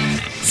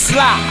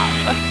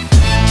 Slide.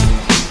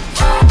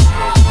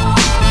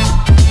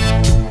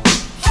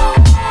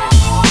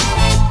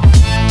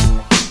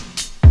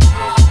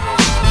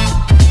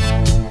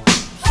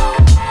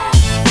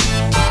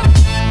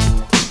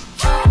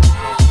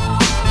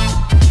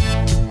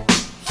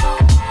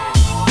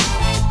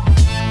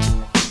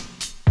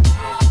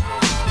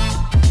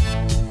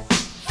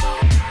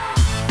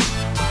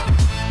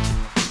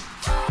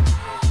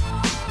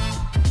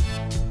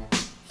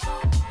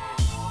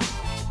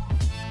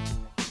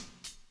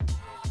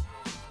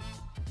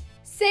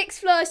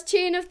 Floor's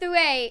tune of the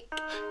week.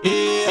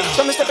 Yeah,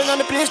 so me stepping on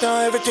the place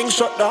now, everything's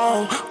shut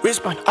down.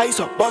 Wristband, ice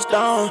up, bust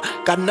down.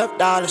 Got enough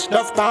dollars,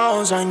 enough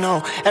pounds, I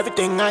know.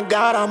 Everything I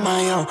got on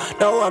my own.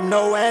 No up,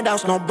 no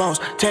handouts, no bones.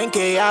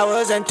 10K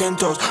hours and 10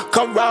 toes.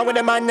 Come round with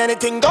the man,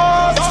 anything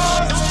goes.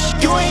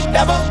 You ain't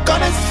never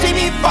gonna see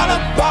me fall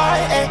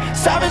apart, eh.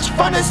 Savage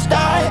from the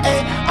start,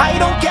 eh. I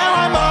don't care,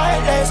 I'm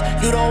heartless.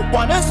 You don't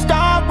wanna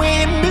start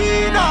with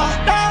me, no,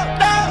 no,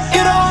 no.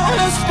 You don't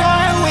wanna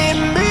start with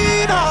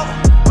me, no.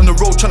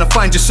 Road tryna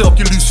find yourself,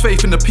 you lose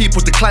faith in the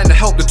people, decline to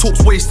help, the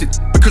talk's wasted.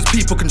 Because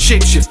people can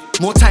shapeshift.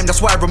 More time, that's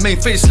why I remain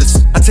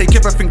faceless. I take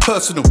everything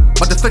personal.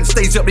 My defense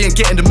stays up, they ain't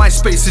getting in my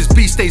spaces.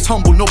 B stays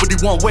humble, nobody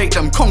won't wake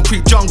them.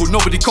 Concrete jungle,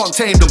 nobody can't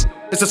tame them.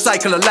 It's a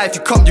cycle of life,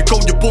 you come, you go,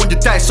 you're born, you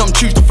die. Some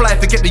choose to fly,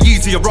 forget the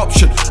easier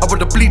option. I'd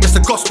rather bleed, that's the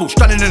gospel,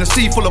 stranded in a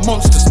sea full of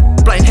monsters.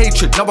 Blind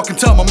hatred, now I can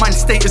tell my mind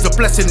state is a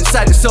blessing.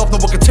 Inside itself, no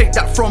one can take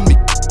that from me.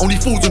 Only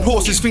fools and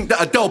horses think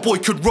that a dull boy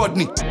could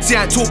Rodney. See,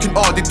 I ain't talking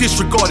hard, they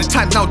disregarded.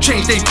 Times now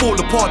change, they fall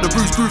apart. The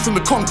roots grew from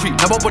the concrete,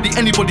 now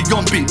anybody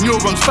on beat.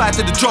 Neurons fire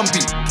to the drum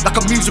beat, like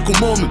a musical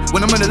moment.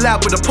 When I'm in a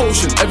lab with a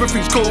potion,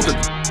 everything's golden.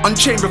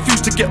 Unchained, refuse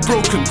to get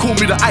broken. Call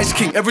me the Ice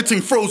King, everything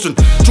frozen.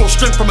 Draw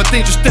strength from a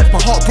dangerous death, my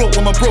heart broke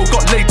when my bro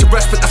got laid to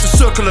rest, but that's a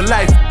circle of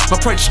life. My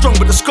pride's strong,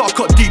 but the scar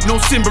cut deep, no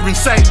simmer in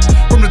sight.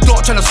 From the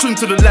dark, trying to swim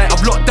to the light.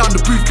 I've locked down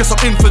the booth, guess I'm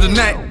in for the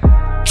night.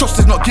 Trust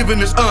is not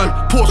given, it's earned.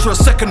 Pause for a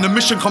second, the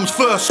mission comes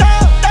first.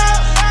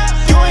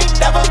 You ain't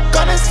never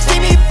gonna see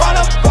me fall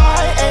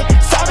apart, ayy.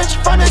 Savage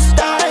from the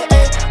start,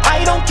 ayy.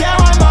 I don't care,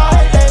 I'm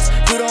heartless.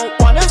 You don't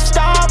wanna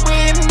start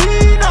with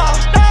me, no.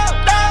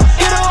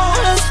 You don't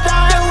wanna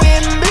start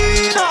with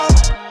me, no.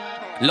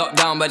 Locked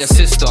down by the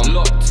system,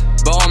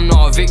 but I'm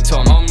not a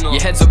victim.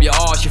 Your head's up your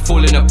arse, you're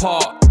falling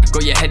apart.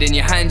 Got your head in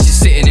your hands, you're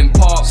sitting in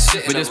parks.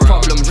 With there's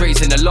problems,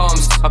 raising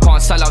alarms. I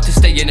can't sell out to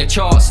stay in the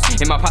charts.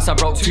 In my past I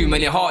broke too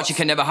many hearts, you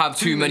can never have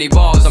too many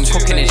bars. I'm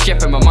cooking and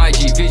chefing my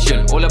G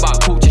vision. All about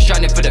culture,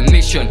 shining for the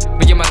mission.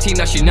 But you're my team,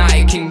 that's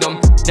United Kingdom.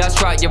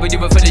 That's right, yeah, we do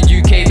it for the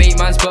UK. Mate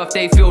man's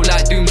birthday, feel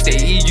like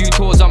doomsday. EU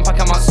tours,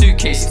 unpacking my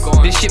suitcase.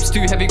 This ship's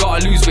too heavy,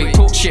 gotta lose weight.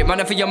 Talk shit,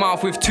 man, for your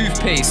mouth with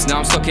toothpaste. Now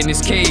I'm stuck in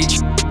this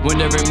cage,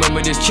 wondering when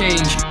will this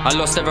change. I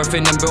lost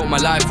everything and built my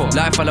life up.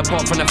 Life fell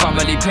apart from the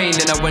family pain.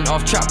 Then I went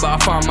off track, but I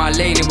found my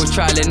lane. It was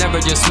trial and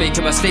error, just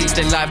making mistakes.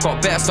 Then life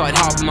got better, started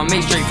helping my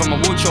mates. Straight from my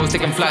wood shows,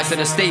 taking flights to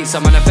the States. I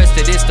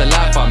manifested this, the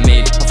life I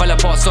made. I fell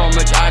apart so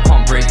much I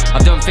can't break.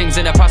 I've done things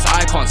in the past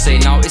I can't say.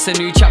 Now it's a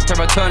new chapter,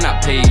 I turn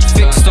that page.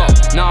 Fixed up,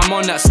 now I'm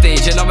on that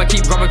stage. And I'ma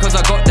keep growing cause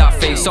I got that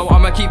face. So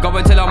I'ma keep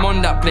going till I'm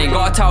on that plane.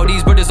 Gotta tell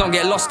these brothers don't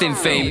get lost in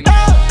fame.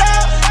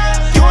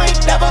 You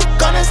ain't never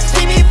gonna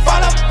see me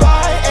fall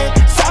apart, ayy.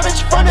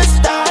 Savage from the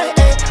start,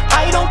 ayy.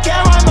 I don't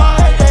care, I'm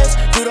heartless.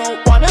 You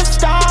don't wanna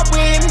start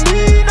with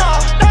me, no.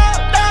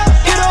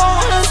 You don't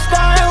wanna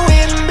start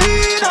with me,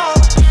 no.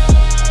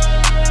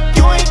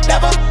 You ain't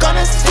never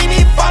gonna see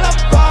me fall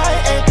apart,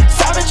 ayy.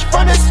 Savage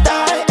from the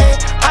start, ayy.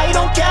 I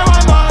don't care,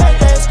 I'm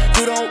heartless.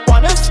 You don't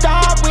wanna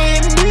start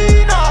with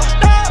me, no.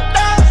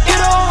 You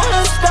don't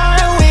wanna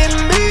start with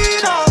me,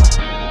 no.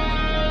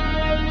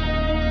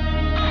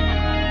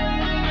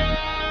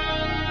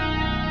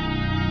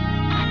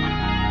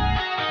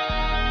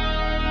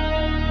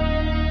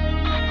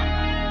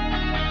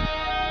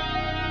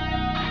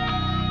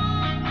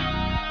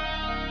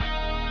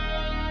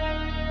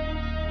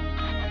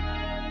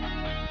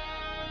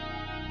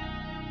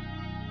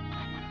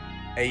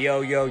 Hey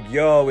yo,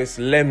 it's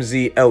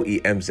Lemzi,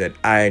 Lemzi,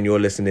 and you're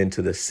listening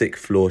to the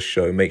Sixth Floor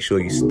Show. Make sure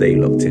you stay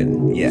locked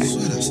in. Yeah.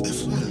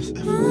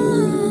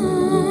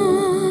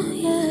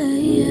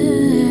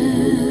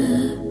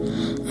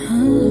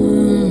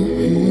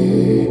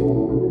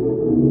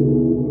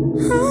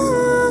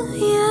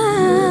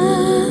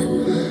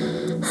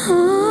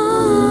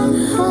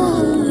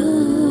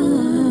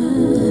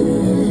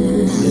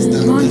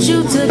 Want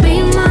you to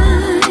be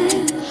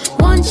mine,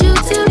 want you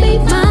to be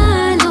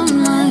mine, oh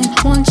mine.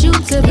 Want you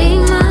to be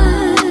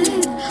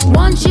mine,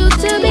 want you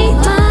to be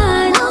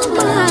mine, oh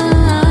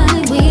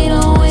mine. We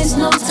don't waste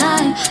no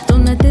time,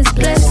 don't let this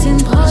blessing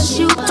pass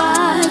you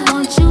by.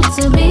 Want you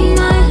to be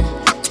mine,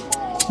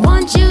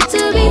 want you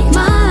to be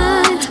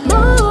mine,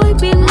 boy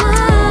be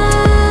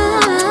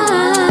mine,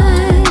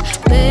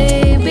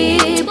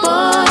 baby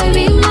boy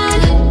be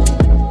mine.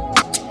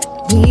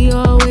 We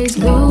always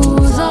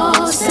lose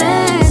all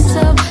sense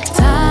of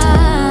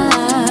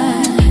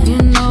time. You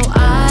know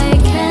I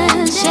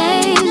can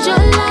change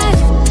your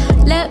life.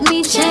 Let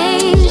me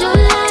change your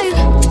life.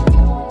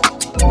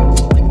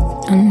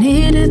 I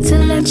needed to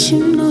let you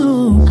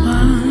know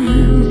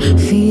I'm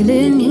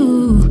feeling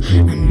you.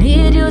 I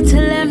need you to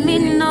let me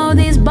know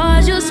these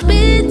bars you're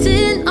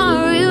spitting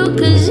are real.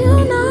 Cause you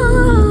know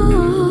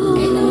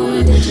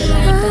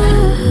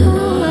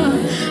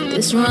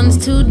this runs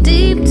too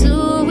deep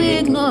to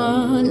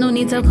ignore. No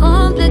need to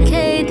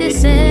complicate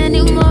this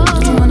anymore.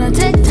 You wanna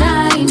take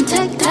time,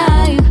 take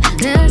time.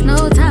 There's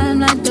no time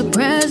like the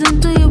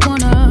present. Do you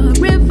wanna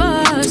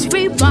reverse,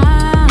 rewind,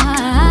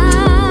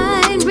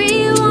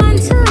 rewind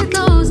to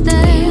those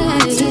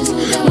days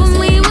when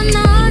we were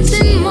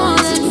nothing more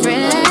than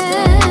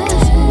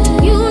friends?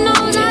 You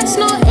know that's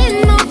not in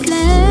no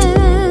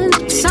plan,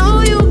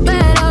 so you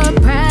better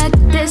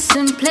practice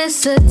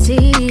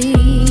simplicity.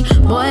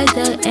 Boy,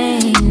 there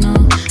ain't no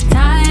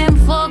time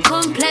for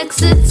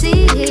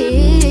complexity.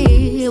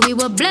 We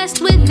were blessed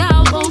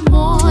without a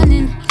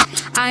warning.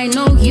 I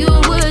know you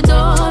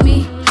adore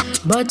me,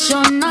 but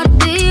you're not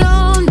the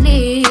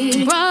only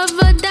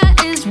brother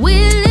that is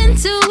willing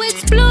to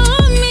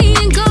explore me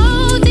and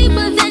go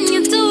deeper than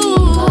you do.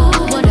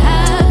 What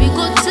have you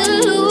got to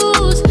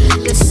lose?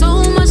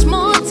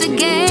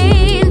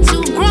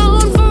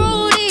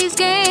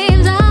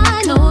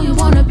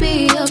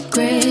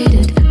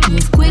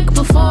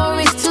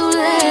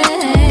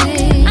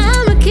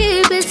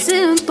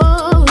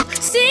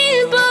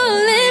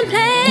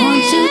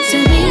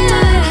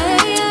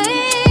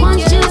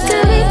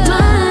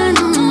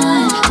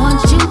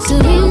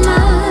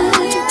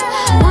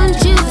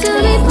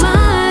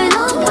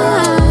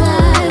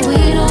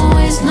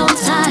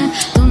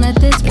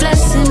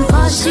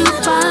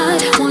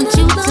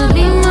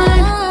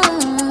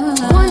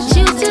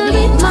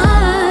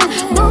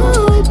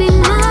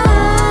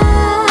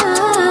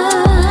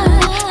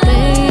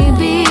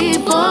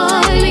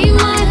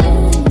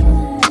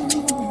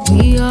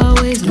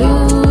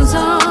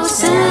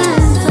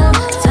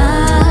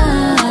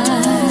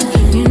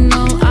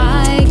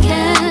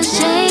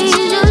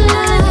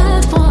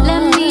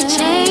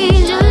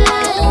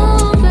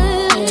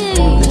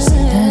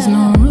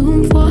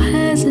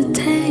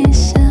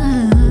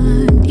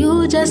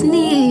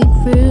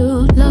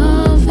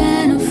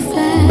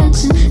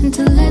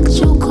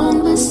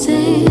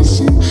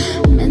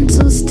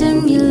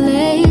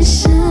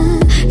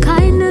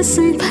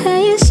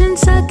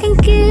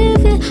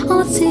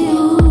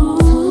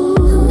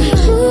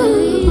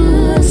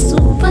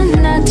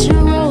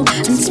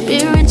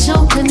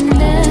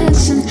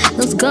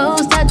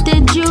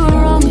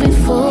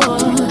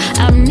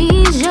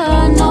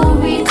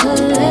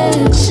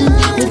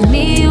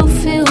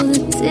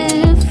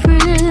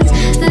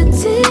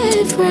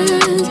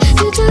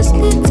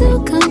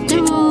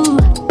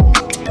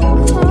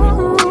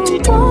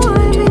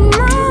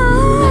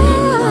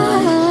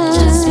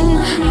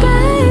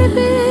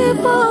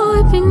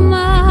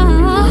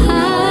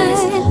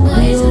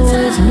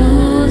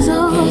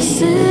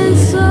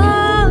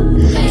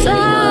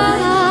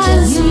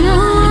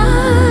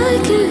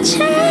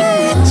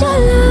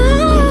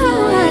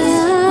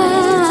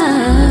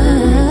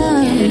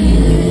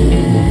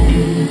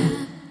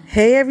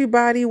 Hey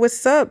everybody,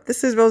 what's up?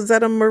 This is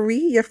Rosetta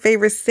Marie, your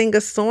favorite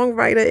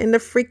singer-songwriter in the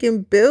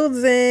freaking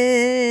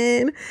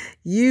building.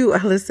 You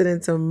are listening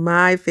to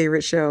my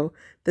favorite show,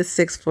 The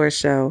Sixth Floor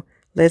Show.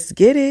 Let's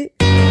get it.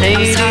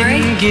 I'm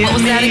sorry? What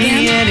was that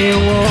again?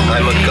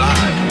 I'm a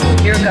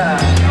god. You're a god.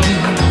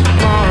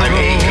 I'm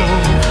ego,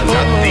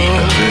 not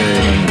Vega.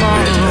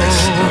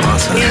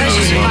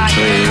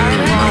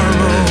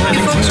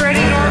 You folks ready?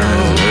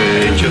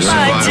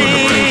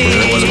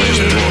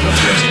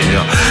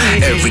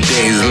 Every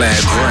day is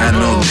like grind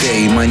all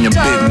day. Mind your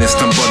business,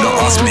 don't bother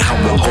ask me how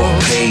I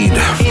got paid.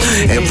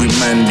 Every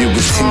man do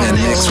his thing the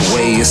next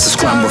way. It's a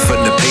scramble for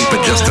the paper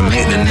just to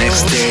make the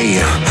next day.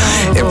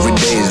 Every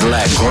day is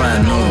like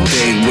grind all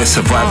day. We're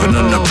surviving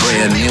on the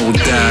prayer, kneel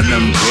down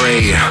and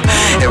pray.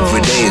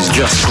 Every day is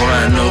just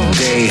grind all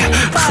day.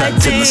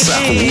 Trapped in the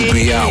cycle, we'll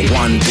be out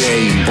one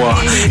day. But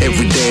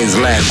every day is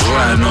like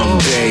grind all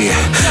day.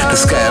 The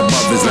sky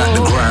above is like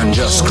the ground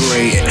just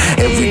great.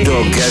 Every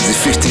dog has his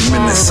 15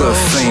 minutes of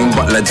fame.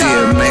 But like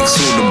DMX,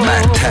 all the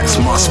back tax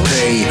must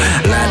pay.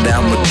 Lie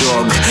down with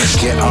dog,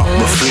 get up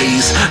with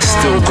fleas.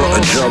 Still got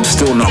a job,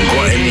 still not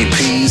got any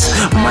peas.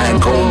 Might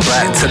go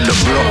back to the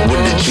block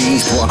with the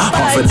G's. But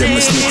half of them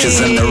are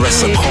snitches and the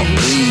rest are cop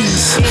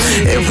please.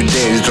 Every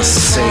day is just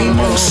the same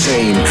old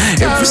same.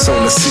 Every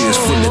soul I see is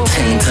full of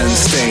taint and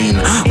stain.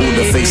 All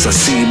the face I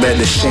see bear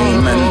the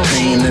shame and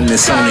pain. And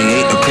it's only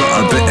 8 o'clock,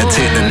 I better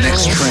take the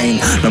next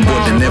train.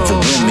 Nobody never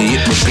warned me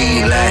it would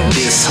be like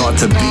this. Hard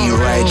to be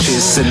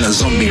righteous in a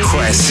zombie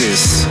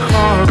crisis.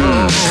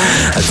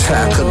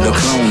 Attack of the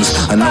clones,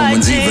 and no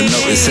one's even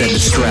noticed that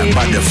it's strapped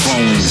by the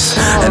phones.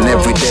 And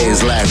every day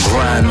is like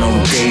grind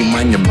all day.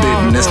 Mind your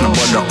business,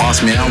 nobody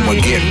ask me how I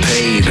get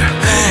paid.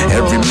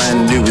 Every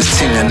man do his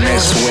thing the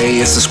next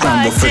way. It's a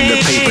scramble for the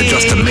paper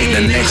just to make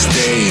the next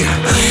day.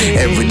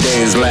 Every day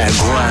is like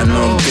grind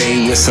all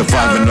day. We're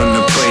surviving on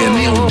the prayer,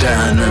 kneel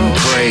down and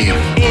pray.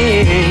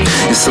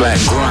 It's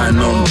like grind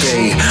all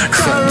day.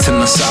 Trapped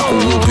in the cycle,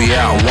 we'll be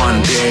out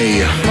one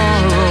day.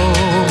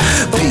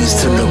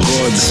 Peace to the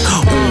gods,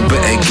 all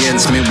bet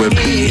against me, we're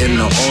beating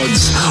the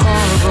odds.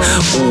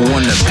 All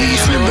wanna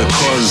beef me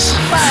because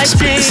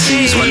split the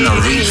seas when I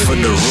reach for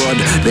the rod.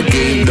 The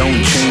game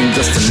don't change,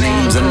 just the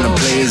names and the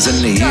players.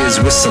 And the years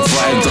we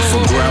survived off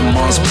of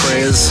grandma's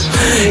prayers.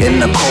 In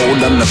the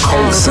cold and the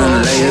coats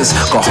and layers.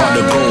 Got hard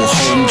to go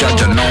home,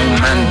 judge a no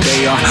man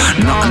there.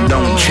 Nothing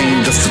don't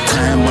change, just the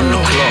time on the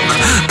clock.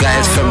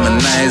 Guys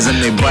feminize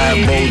and they buy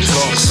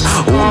Botox.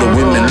 All the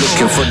women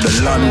looking for the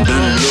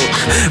London look.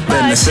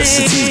 Bare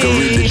necessities, go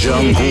read the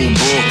Jungle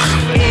Book.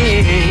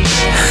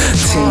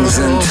 Things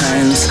and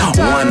times,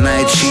 one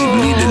night cheat,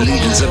 lead the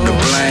legions of the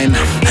blind.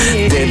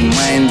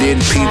 Dead-minded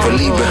people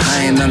leave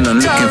behind. And I'm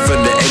looking for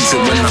the exit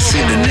when I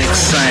see the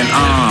next sign.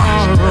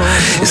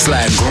 It's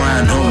like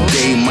Groundhog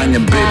Day, mind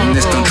your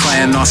business, don't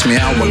try and ask me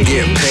how I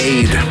get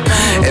paid.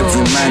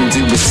 Every man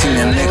do his thing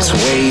the next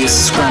way. It's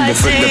a scramble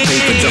for the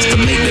paper just to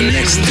make the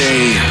next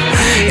day.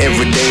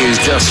 Every day is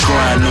just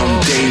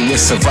Groundhog Day. We're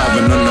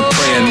surviving on the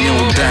prayer,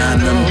 kneel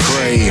down and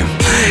pray.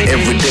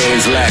 Every day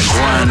is like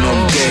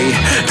Groundhog Day.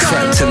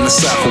 Trapped in the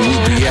cycle,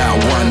 we'll be out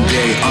one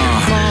day. I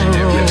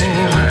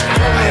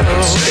have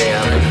been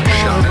stabbed,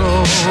 shot,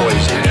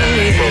 poisoned,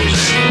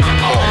 frozen,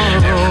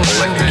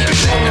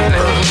 electrocuted, and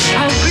burned.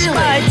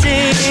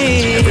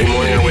 Every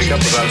morning I wake up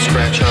without a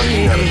scratch on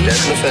me, not a dead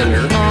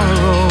offender. I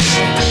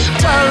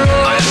am the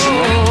money.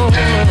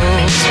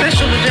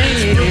 Special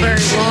today's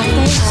blueberry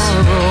waffles.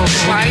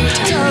 Why are you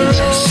telling me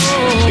this?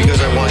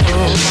 Because I want you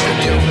to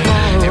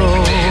believe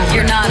it.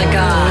 You're not a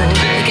god.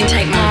 You can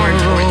take my word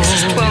for it. This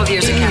is 12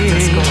 years of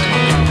Catholic school.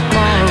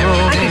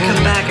 I could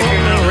come back if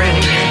you're not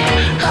ready.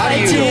 How do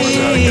you know I'm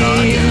not a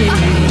god?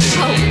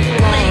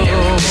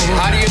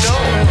 How do you know?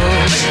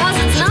 Because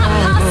it's not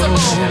possible.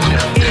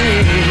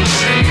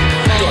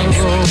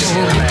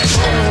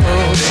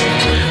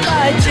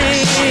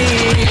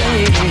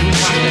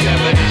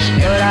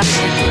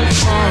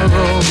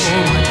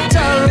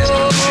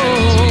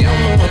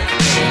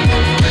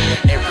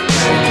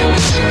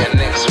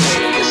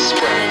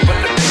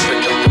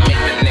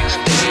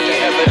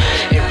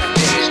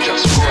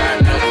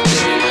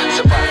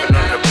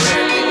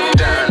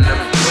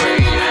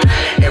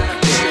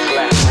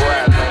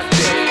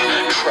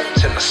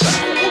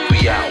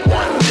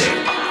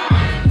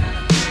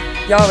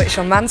 Yo, it's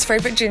your man's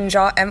favourite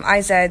ginger,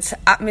 MIZ,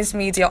 at Ms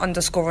Media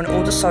 _ on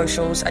all the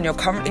socials, and you're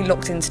currently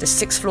locked into the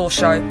Sixth Floor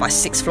Show by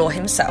Sixth Floor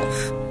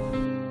himself.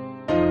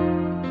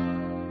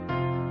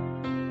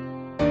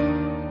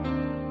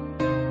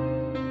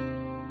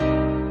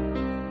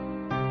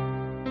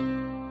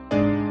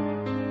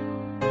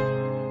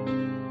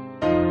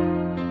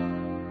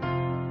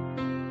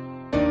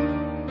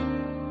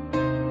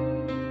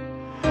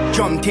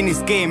 Jumped in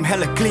this game,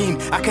 hella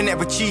clean, I can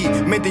never cheat.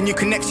 Made the new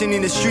connection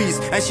in the streets,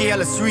 and she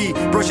hella sweet.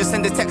 Bro, just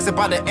send a text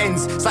about the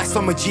ends, it's like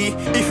summer G.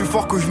 If you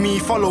fuck with me,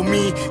 follow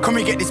me, come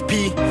and get this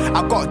P.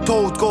 I got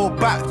told, go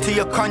back to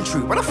your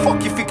country. What the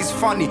fuck you think is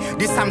funny?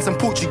 This time some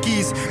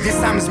Portuguese, this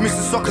time it's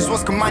Mr. Sockers,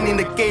 what's commanding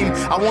the game.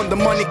 I want the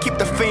money, keep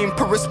the fame,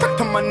 put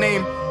respect on my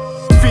name.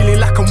 Feeling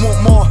like back and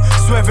want more.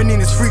 Swerving in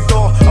his free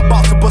door,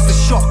 about to bust a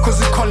shot, cause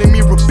he's calling me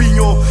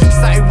Rubinho.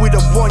 Started with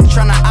a 1,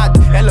 tryna add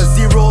hella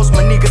zeros.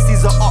 My nigga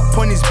sees her up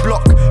on his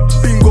block,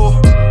 bingo.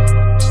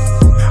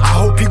 I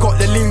hope he got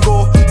the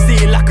lingo.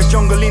 See it like a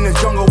jungle in a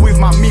jungle with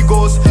my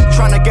amigos.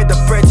 Tryna get the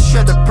bread,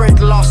 share the bread,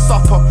 last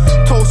supper.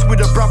 Toast with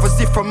the brothers,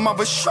 different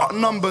mothers, short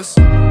numbers.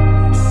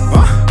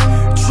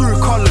 True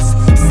colours,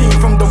 seen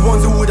from the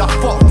ones who would have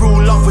fought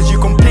real lovers. You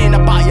complain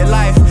about your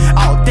life,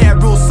 out there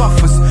real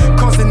suffers.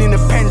 Cousin in the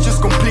pen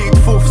just completed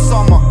 4th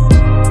summer.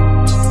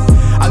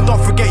 And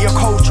don't forget your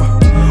culture.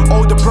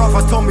 Older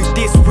brother told me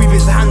this with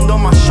his hand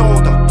on my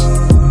shoulder.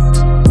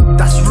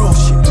 That's real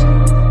shit.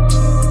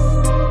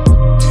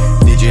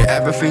 Did you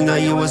ever think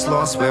that you was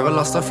lost? Where I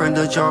lost a friend,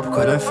 a job,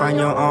 couldn't find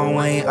your own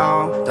way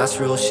out? That's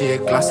real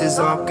shit. Glasses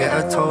up, get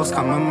a toast,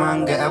 come on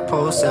man, get a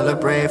post,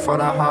 celebrate for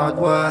the hard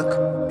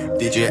work.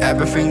 Did you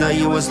ever think that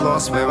you was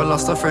lost? Where I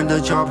lost a friend, a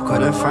job,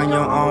 couldn't find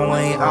your own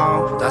way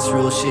out? That's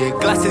real shit.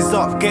 Glasses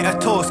up, get a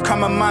toast,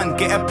 come on man,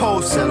 get a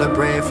post,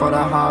 celebrate for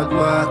the hard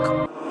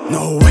work.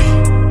 No way,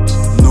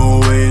 no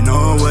way,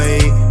 no way,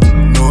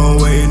 no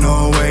way,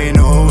 no way,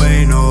 no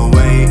way, no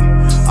way.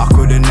 I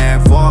couldn't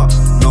ever,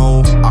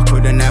 no, I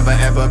couldn't never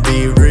ever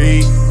be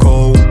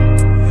Rico.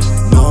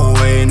 No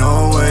way,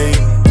 no way,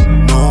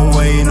 no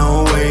way,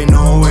 no way,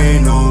 no way,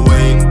 no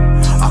way.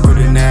 I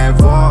couldn't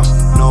ever,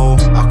 no,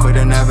 I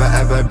couldn't never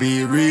ever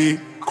be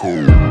Rico.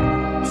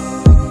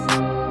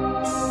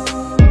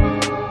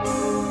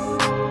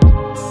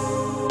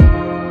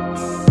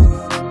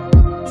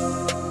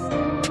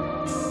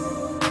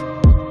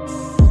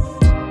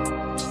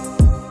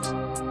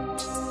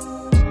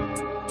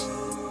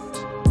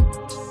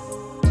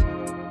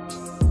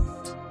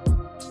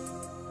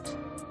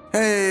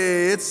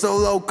 Hey, it's So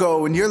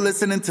Loco, and you're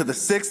listening to the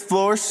 6th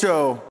Floor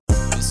Show.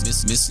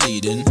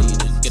 Misleading.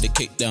 Get a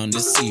cake down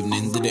this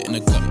evening. Did it in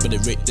a cup, but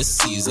it rate this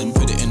season.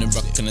 Put it in a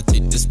rock and I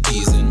take this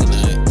piece and then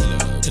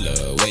I tell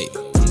her wait.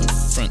 From the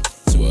front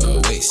to her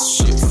waist.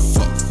 Shit,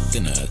 fuck,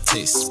 then I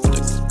taste. Put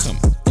a cum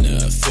in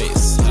her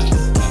face.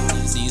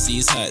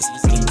 These heights,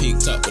 put them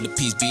peaked up with the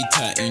piece be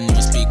tight. You know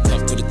I speak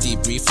up with a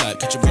debrief like.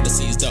 Catch your brother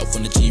seized up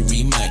when the G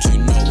rematch. You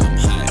know I'm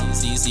high.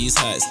 These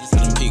heights, put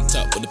them peaked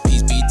up with the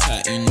piece be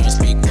tight. You know I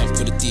speak up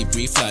with a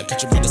debrief like.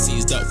 Catch your brother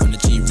seized up when the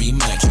G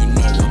rematch. You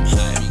know I'm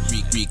high.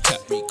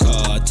 Recap,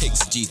 car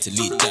takes a G to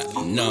lead that.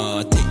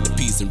 Nah, take the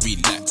peas and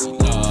relax.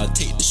 Nah,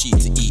 take the sheet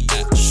to eat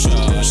that.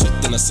 Shut,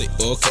 then I say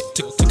okay.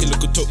 Take a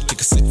look at talk, take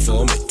a sip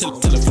for me. Tell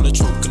her from the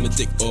trunk and the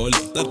dick all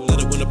it. That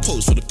I wanna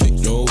pose for the pic,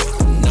 no way.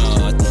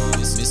 Nah,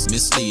 it's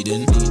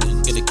misleading.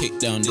 Get a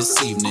cake down this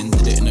evening.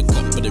 Did it in a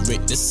cup, but it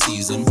rate this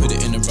season. Put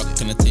it in a rock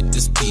and I take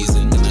this piece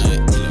and then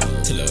I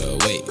tell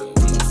her wait.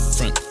 From the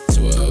front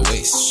to her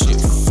waist. Shit,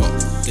 fuck,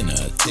 then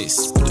I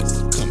taste. Put a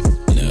cum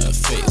in her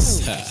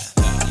face. Ha.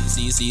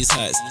 These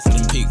heights, put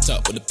them peaked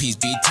up with the piece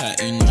be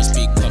tight. You know I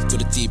speak up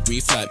with a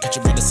debrief like. Catch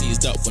your brother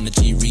seized up when the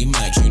G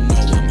rematch. You know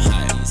I'm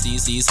high.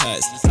 These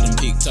heights, put them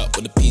peaked up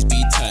with the piece be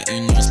tight.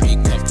 You know I speak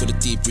up with a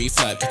debrief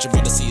like. Catch your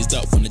brother seized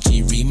up when the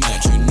G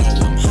rematch. You know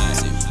I'm high.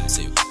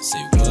 Say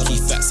what? Key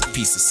facts a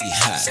piece of see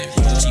high.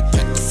 She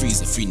packed the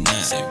freezer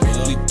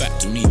 3-9. We back,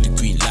 don't need the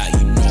green light.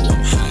 You know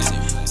I'm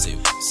high. Say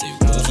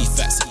what? Key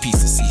facts a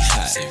piece of see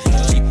high.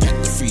 She packed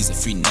the freezer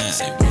 3-9.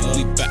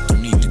 We back, don't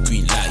need the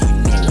green light. You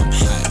know I'm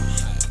high.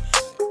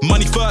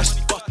 Money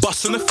first,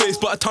 bust in the face,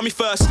 but a tummy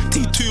first.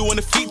 T2 on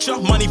the feature,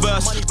 money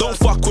verse. Don't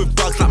fuck with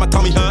bugs like my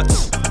tummy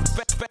hurts.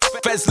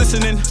 Feds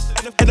listening,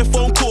 and a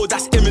phone call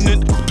that's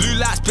imminent. Blue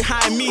lights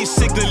behind me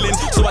signaling,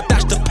 so I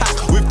dash the pack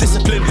with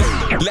discipline.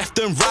 Left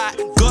and right,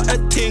 got a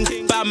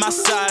ting by my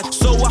side,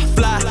 so I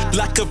fly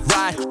like a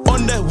ride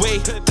on the way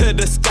to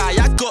the sky.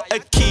 I got a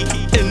key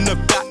in the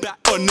back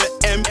on the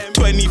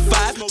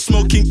M25,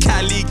 smoking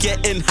Cali,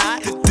 getting high.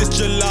 This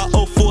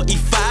gelato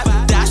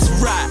 45, that's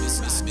right.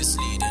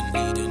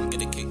 Misleading,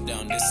 get a kick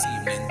down this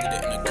evening. Did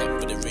it in a cup,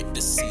 but it rate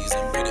this season.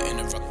 Put it in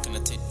a rock and I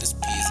take this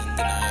piece and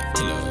then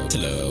I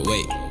tell her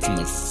wait. From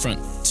the front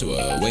to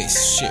her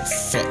waist. Shit,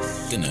 fuck,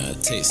 then I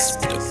taste.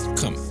 Put a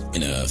cum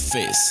in her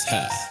face.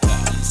 Ha.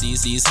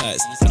 These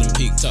heights, put them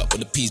peaked up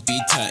with a piece be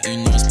tight. You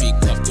know I speak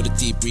up with a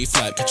debrief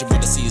like. Catch your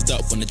brother seized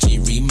up when the G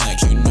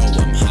rematch. You know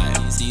I'm high.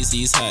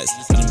 These heights,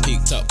 put them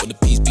peaked up with a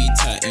piece be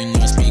tight. You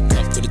know I speak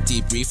up with a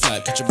debrief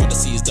like. Catch your brother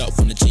seized up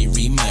when the G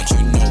rematch.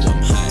 You know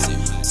I'm high.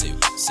 Say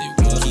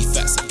what? Key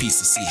facts a piece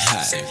of see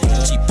high.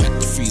 She packed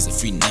the freezer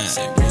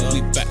 3-9.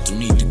 We back, don't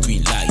need the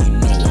green light. You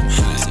know I'm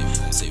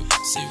high. Say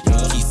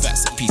what? Key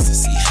facts a piece of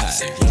see high.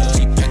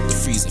 She packed the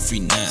freezer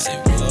 3-9.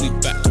 We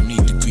back, don't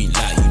need the green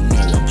light. You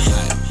know I'm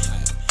high.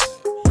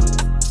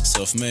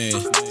 Self-made.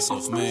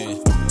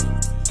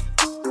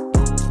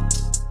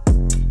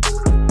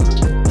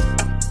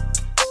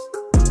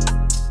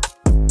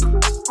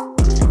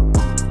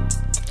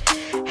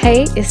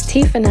 Hey, it's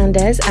T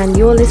Fernandez, and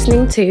you're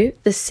listening to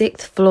The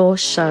 6th Floor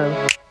Show.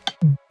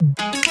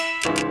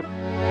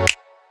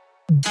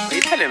 What are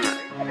you telling, man?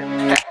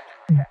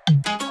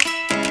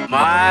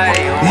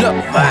 Look,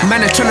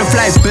 man, I'm tryna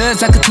fly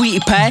birds like a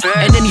Tweety pie.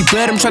 And any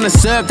bird I'm tryna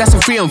serve, that's a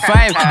 3 on 5.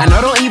 And I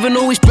don't even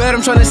know which bird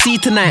I'm tryna see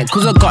tonight.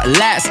 Cause I got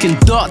light skin,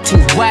 dark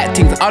things, white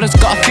things. I just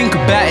gotta think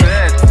about it.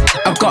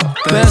 I've got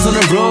birds on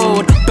the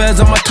road, birds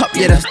on my top,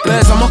 yeah, that's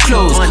birds on my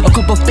clothes. A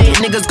couple fake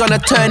niggas gonna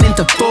turn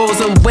into foes.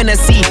 And when I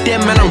see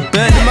them, man, I'm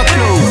burning my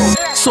clothes.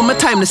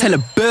 Summertime, there's hella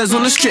birds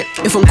on the strip.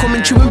 If I'm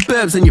coming through in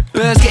burbs and your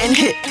birds getting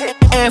hit.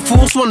 Air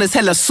Force One, there's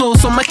hella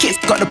sauce on my kits.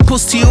 Got the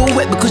pussy all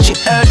wet because she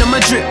heard on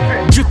my drip.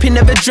 Dripping,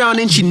 never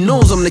drowning, she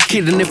knows I'm the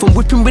kid. And if I'm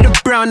whipping with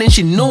a brown, then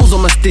she knows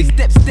I'm a stick.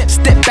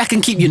 Step back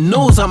and keep your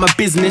nose out my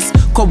business.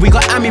 Cause we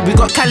got Ami, we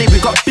got Cali, we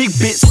got big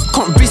bits.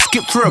 Can't risk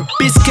it for a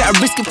biscuit, I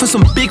risk it for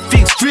some big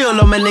figs. Real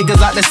on my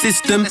niggas out the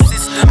system.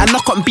 And I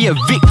can't be a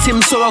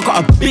victim, so I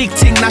got a big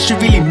thing. Now she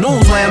really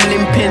knows why I'm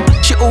limping.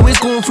 She always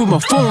going through my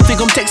phone,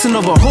 think I'm texting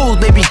over hoes.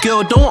 Baby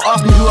girl, don't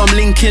ask me who I'm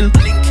linking.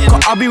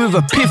 Cause I'll be with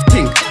a piff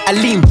thing. I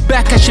lean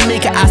back, I should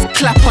make her ass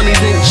clap on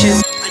his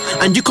inches.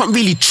 And you can't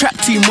really trap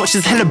too much.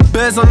 There's hella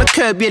birds on the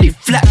curb, yeah, they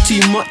flap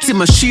too much. In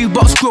my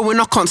shoebox growing,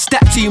 I can't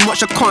stack too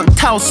much. I can't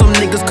tell some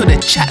niggas could they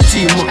chat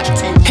too much.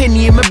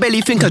 Henny in my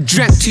belly, think I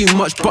drank too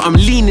much. But I'm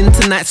leaning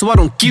tonight, so I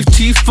don't give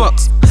 2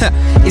 fucks.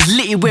 It's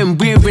litty when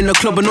we're in the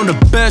club and all the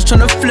birds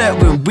tryna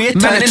flirt when we're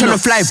turning. Man,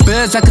 tryna fly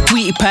birds like a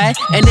Tweety pie.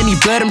 And any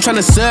bird I'm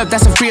tryna serve,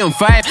 that's a 3 on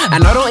 5.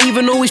 And I don't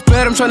even know which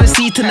bird I'm tryna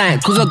see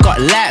tonight. Cause I got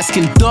light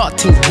skin, dark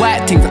things,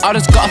 white things. I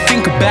just gotta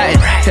think about it.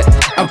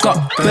 I've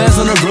got birds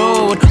on the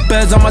road,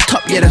 birds on my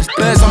top, yeah, that's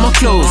birds on my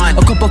clothes.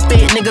 A couple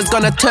fake niggas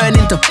gonna turn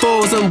into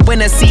foes. And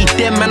when I see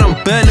them, man,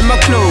 I'm burning my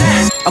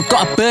clothes. I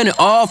gotta burn it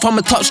off, I'm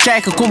a top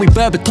striker. Call me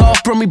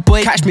Berbatov, from me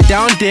boy, catch me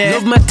down there.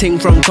 Love my ting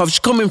from Cov, she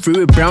coming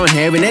through with brown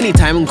hair. And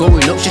anytime I'm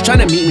going up, she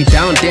tryna meet me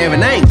down there.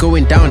 And I ain't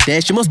going down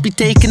there, she must be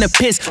taking a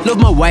piss. Love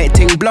my white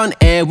ting, blonde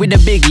hair with the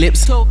big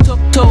lips.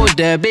 Told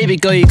her, baby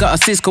girl, you got a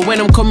sis. Cause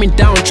when I'm coming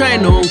down, try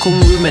no one coming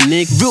with my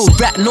nick. Real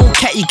rap, no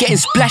cat, you getting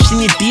splashed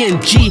in your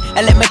D&G.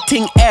 I let my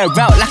ting air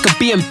out like a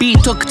B&B.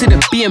 Took her to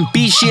the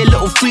B&B, she a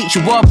little freak, she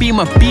wanna be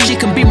my B. She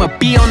can be my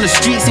B on the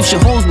streets if she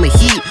holds my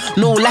heat.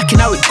 No lacking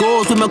how it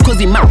goes with my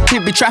cousin Matt.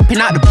 Be trapping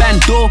out the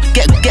band door.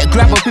 Get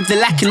grab up if they're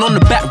lacking on the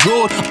back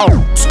road. Oh,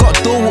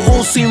 Scott door, we're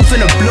all soon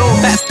finna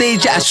blow.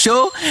 Backstage at a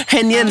show,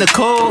 Henny and the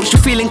cold. She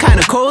feeling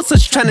kinda cold, so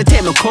she tryna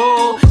take my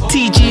cold.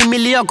 TG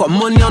Millie, I got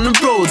money on the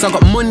roads. I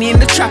got money in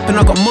the trap and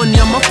I got money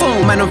on my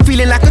phone. Man, I'm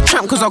feeling like a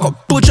tramp cause I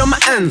got budge on my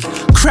hands.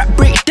 Crap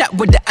break that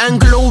with the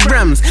Anglo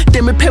Rams.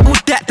 Then we pebble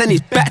that, then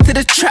it's back to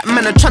the trap.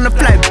 Man, I'm tryna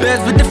fly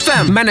birds with the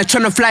fam. Man, I'm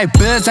tryna fly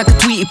birds like a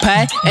Tweety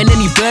pie. And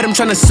any bird I'm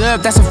tryna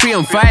serve, that's a 3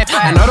 on 5.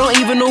 And I don't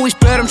even know which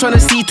bird I'm tryna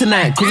see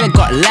tonight. Cause I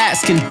got light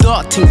skin,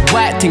 dark things,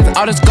 white things.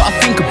 I just gotta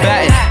think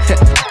about it.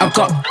 I've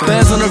got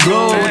birds on the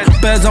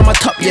road, birds on my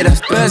top, yeah,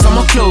 that's birds on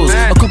my clothes.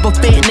 A couple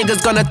fake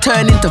niggas gonna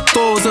turn into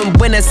foes. And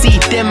when I see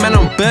them, man,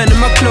 I'm burning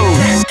my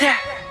clothes.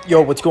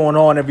 Yo, what's going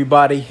on,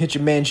 everybody? It's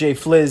your man Jay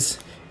Flizz,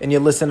 and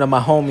you're listening to my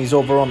homies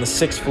over on the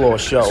 6th Floor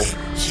Show.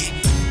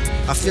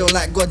 I feel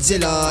like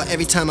Godzilla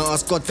every time I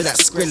ask God for that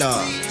Skrilla.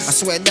 I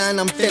swear down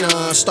I'm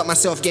thinner, stop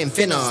myself getting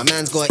thinner.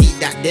 Man's gotta eat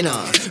that dinner.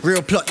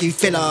 Real plot you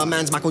filler,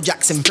 man's Michael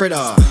Jackson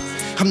thriller.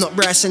 I'm not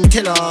Bryson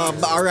Tiller,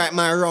 but I write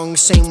my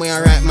wrongs same way I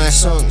write my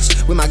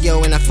songs. With my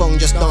girl in a phone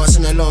just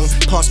dancing along.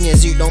 Pass me a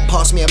zoot, don't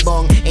pass me a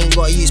bong. Ain't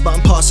got use but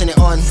I'm passing it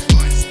on.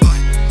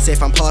 Say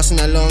if I'm passing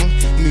along,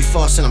 move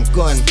fast and I'm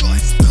gone.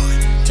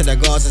 To the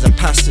guards and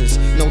pastors,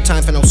 no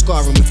time for no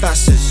scarring with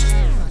fasters.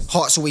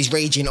 Heart's always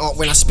raging, art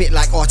when I spit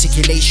like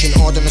articulation.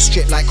 Hard on the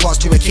strip like cars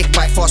to a kick,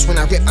 bite fast when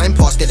I rip, I'm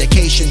past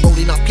dedication.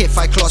 Rolling up piff,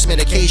 I class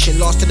medication.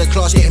 Last to the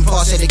class, getting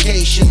past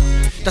education.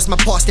 That's my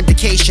past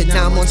implication,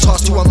 now I'm on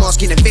task to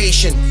unmask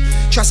innovation.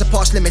 Try to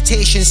pass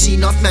limitations, see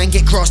enough man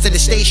get crossed to the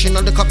station.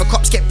 Undercover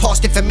cops get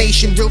past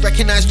information, real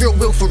recognize real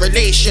will for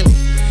relation.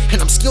 And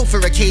I'm skilled for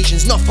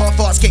occasions, not half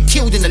arts get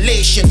killed in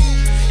elation.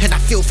 And I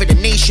feel for the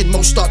nation,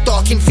 most start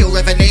dark and feel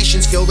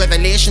revelations till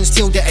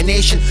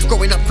detonation.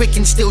 Growing up quick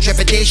and still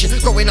trepidation.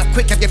 Growing up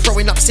quick, have you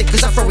throwing up sick?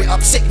 Cause I throw it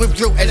up sick with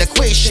real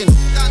eloquation.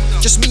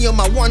 Just me on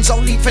my ones,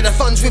 I'll leap for the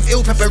funds with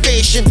ill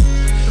preparation.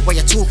 While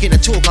you're talking the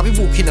talk, I'll be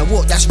walking the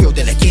walk, that's real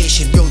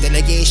delegation. Real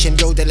delegation,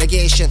 real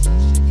delegation.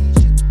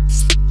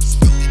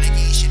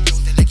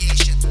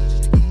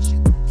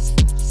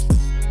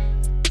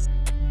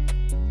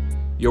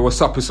 Yo,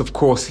 what's up? It's of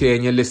course here,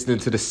 and you're listening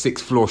to the 6th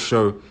Floor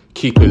Show.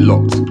 Keep it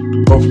locked.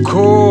 Of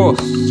course.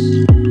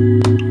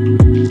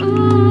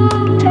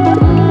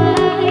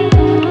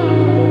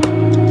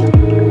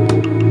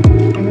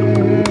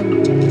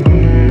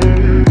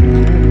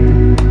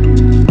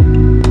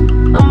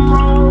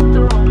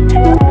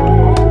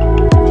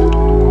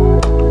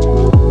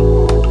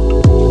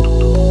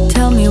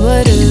 Tell me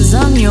what is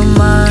on your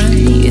mind.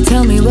 You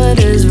tell me what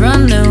is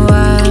running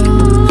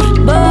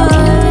wild. But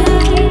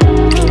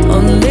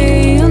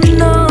only you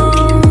know.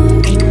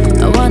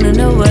 I wanna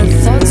know what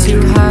thoughts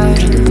you have.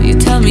 You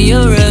tell me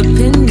your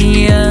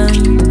opinion.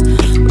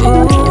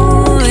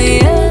 Oh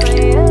yeah.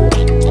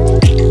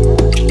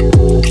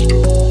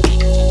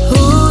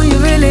 Who you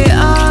really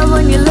are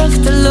when you're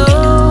left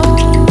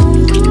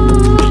alone.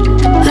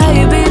 How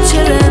you be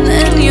chilling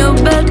in your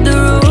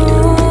bedroom.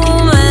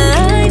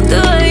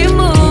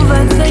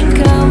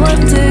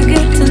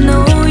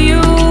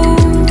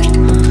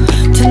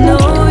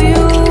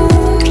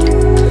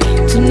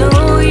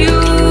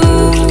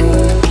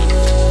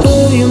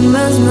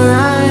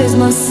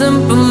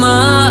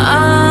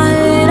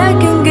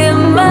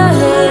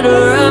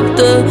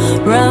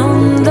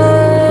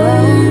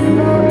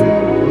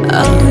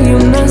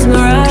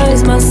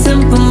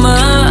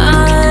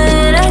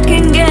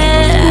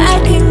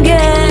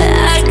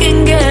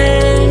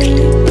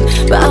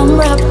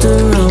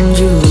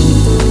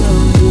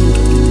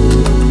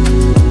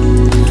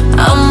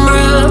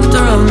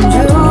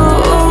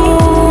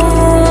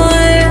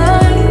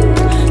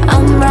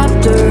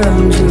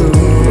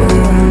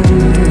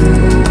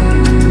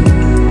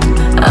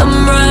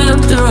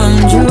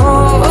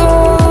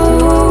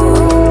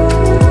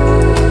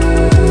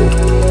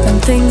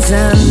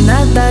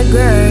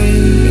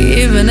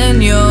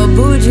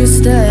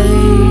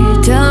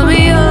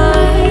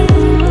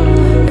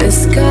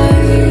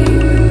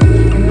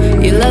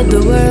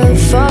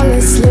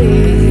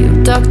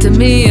 to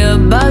me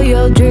about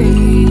your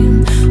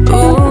dream.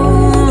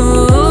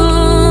 Ooh,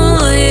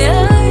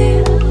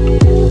 yeah.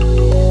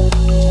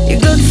 You're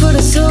good for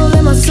the soul,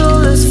 and my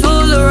soul is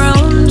full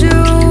around you.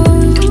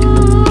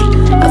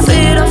 I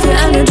feed off your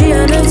energy,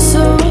 and it's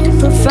so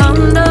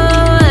profound. I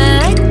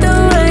like the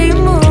way you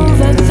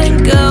move. I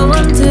think I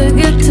want to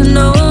get to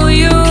know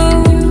you.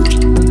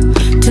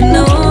 To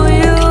know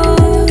you,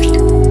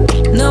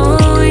 know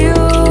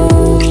you.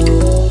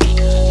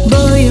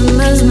 Boy, you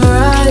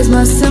mesmerize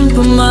my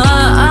simple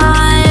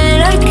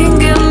mind. I can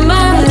get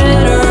my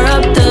head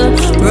wrapped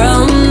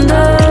around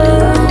her.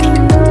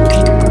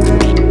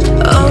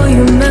 Oh,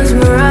 you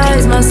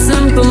mesmerize my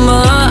simple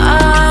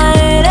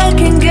mind. I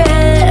can get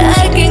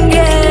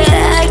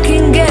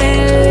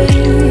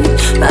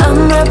I'm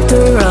wrapped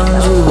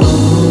around you.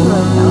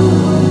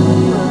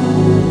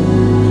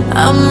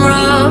 I'm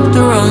wrapped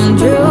around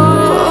you.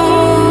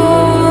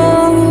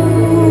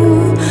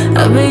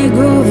 I'll be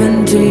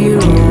grooving to you.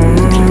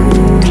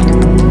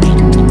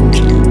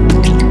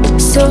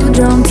 So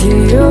drawn to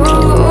you.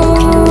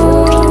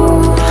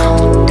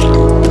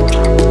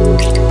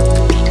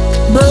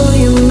 But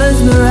you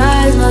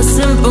mesmerize my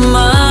simple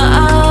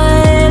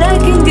mind. I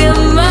can get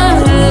my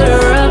head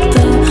wrapped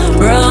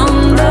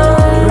around her.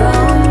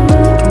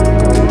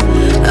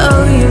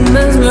 Oh, you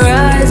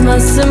mesmerize my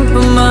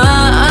simple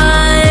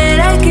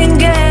mind. I can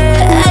get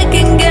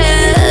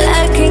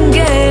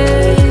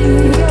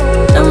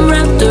I'm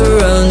wrapped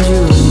around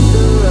you.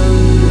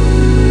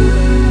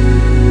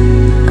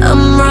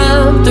 I'm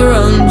wrapped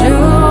around you.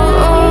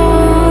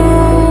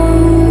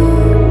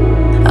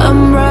 I'm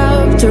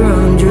wrapped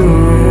around you.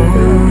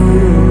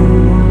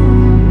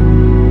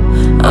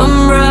 I'm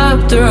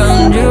wrapped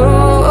around you.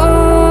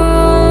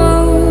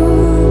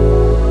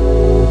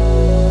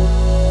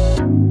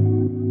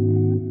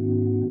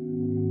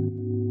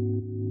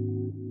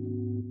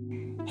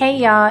 Hey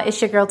y'all,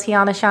 it's your girl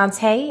Tiana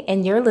Shantae,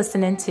 and you're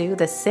listening to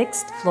The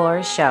Sixth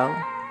Floor Show.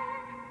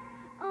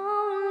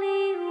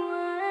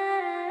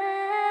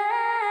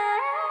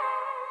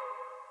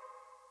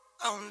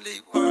 Only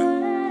one,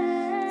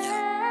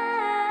 yeah.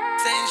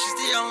 Saying she's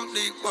the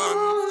only one,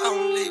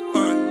 only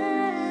one,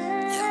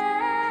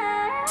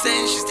 yeah.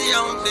 Saying she's the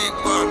only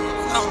one,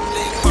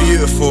 only one.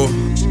 Beautiful.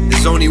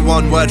 There's only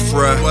one word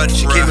for her.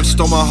 She came and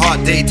stole my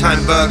heart,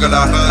 daytime burglar.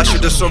 I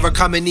should've saw her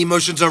coming,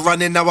 emotions are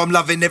running. Now I'm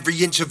loving every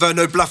inch of her,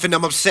 no bluffing,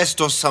 I'm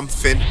obsessed or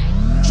something.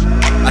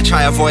 I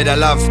try avoid her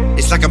love,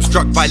 it's like I'm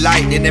struck by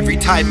lightning. Every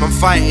time I'm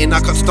fighting,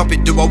 I can't stop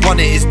it, do I want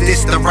it? Is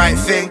this the right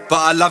thing? But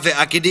I love it,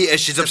 I could eat her,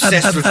 she's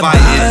obsessed with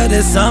biting.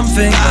 There's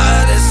something,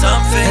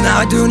 and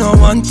I do know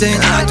one thing,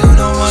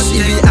 she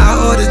be out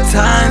all the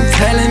time,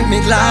 telling me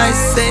lies,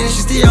 saying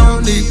she's the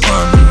only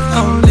one,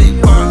 only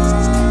one.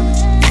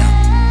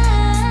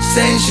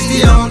 Saying she's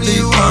the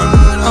only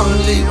one,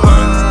 only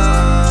one.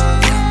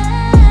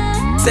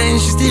 Saying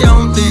she's the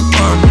only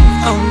one,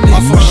 only one. I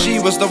thought she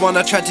was the one,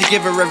 I tried to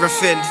give her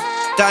everything.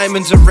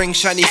 Diamonds and rings,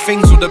 shiny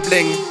things, all the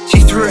bling. She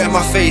threw it in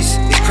my face,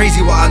 it's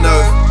crazy what I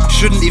know.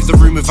 Shouldn't leave the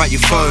room without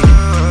your phone.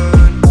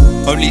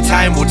 Only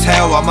time will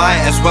tell, I might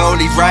as well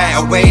leave right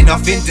away.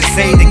 Nothing to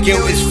say, the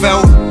guilt is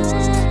felt.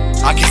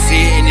 I can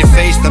see it in your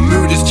face, the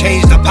mood has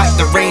changed. I packed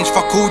the range,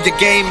 fuck all your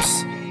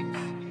games.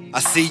 I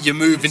see you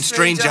moving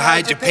strange, you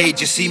hide your page.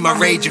 You see my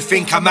rage, you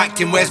think I'm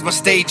acting, where's my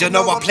stage? I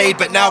know I played,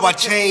 but now I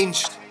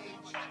changed.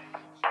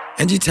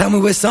 And you tell me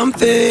we're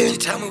something,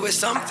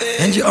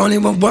 and you only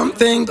want one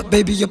thing, but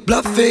baby you're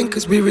bluffing,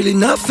 cause we're really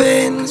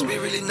nothing. No, we're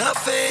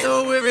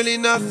really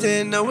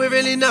nothing, no, we're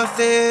really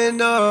nothing,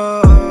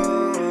 no.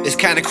 It's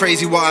kinda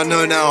crazy what I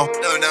know now.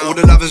 All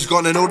the love is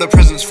gone and all the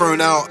presents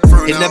thrown out.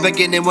 In the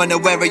beginning when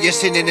aware of you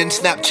sinning and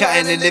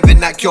Snapchatting and living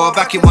like you're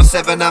back in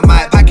 1-7, I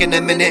might back in a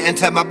minute and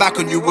turn my back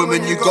on you,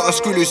 woman. You got a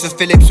screw loose of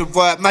Phillips with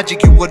work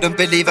magic, you wouldn't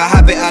believe. A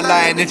habit of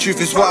lying, the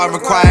truth is what I'm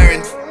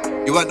requiring.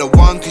 You weren't the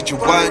one, cause you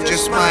weren't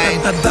just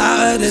mine.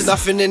 There's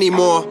nothing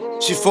anymore.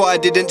 She thought I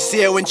didn't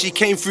see her when she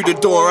came through the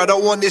door. I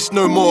don't want this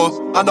no more.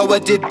 I know I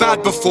did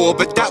bad before,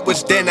 but that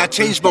was then. I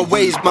changed my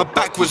ways, my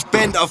back was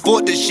bent. I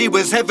thought that she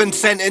was heaven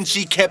sent and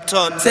she kept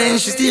on saying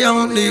she's the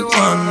only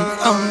one,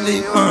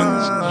 only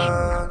one.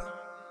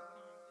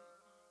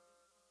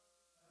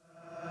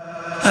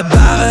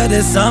 About her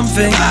there's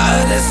something,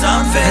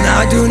 and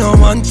I do know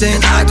one thing,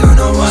 she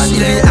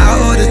be out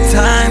all the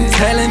time,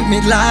 telling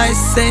me lies,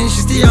 saying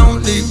she's the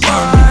only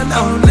one,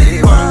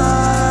 only one.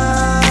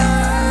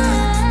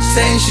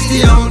 Saying she's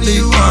the only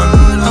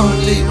one,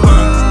 only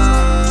one.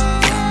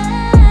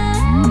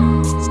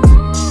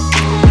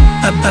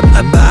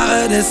 About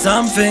her there's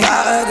something,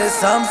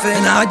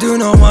 and I do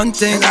know one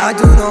thing,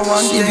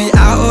 she be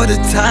out all the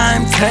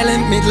time,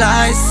 telling me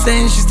lies,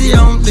 saying she's the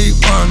only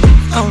one,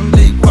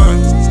 only one.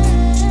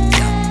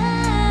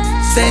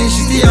 Saying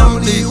she's the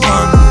only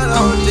one,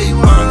 only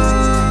one.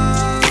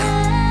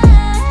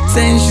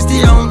 Saying she's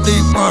the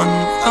only one,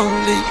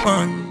 only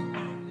one.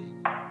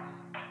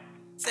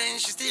 Saying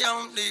she's the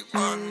only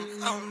one,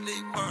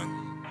 only one.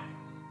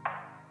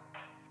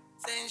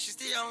 Saying she's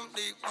the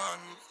only one,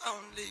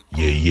 only one.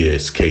 Yeah,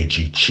 it's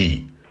KG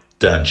Cheat,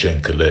 Dan Chen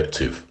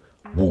Collective,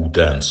 Wall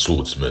Dan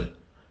Swordsman.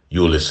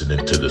 You're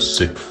listening to the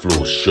Sixth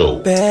Floor Show.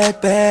 Bad,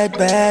 bad,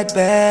 bad,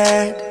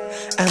 bad.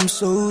 I'm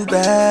so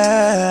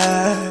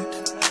bad.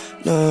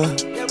 No,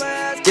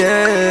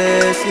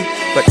 yes,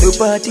 but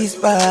nobody's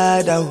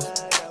bad out.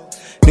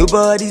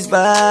 Nobody's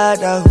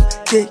bad out.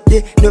 Yeah,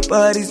 yeah,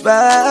 nobody's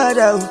bad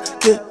out.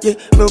 Yeah, yeah,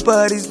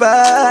 nobody's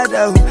bad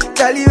out.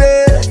 Charlie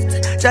way,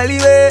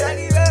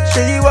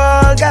 say you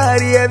want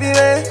carry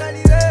everywhere,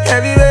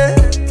 everywhere,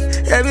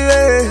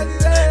 everywhere.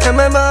 And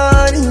my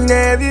money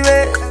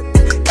everywhere.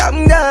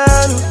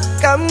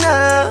 Come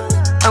down,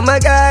 and my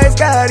guys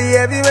carry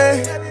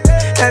everywhere,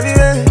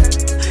 everywhere,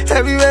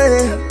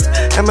 everywhere.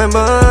 And my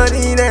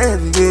money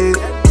everywhere.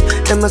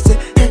 And I say,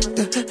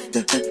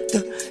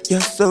 you're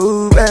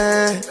so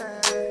bad,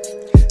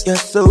 you're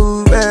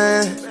so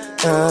bad,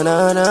 na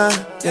na na,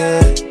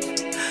 yeah,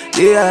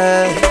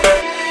 yeah.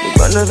 We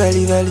gonna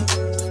valley.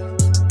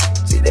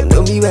 See them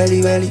know me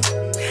welly.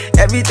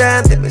 Every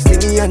time they see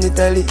me on the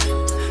telly.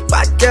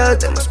 Bad girls,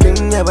 they must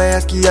scream, yeah, by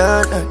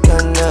Gian,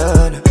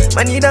 na.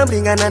 Money don't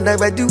bring another,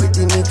 but do it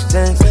makes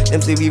sense.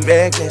 Them say we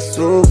reckless,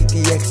 so with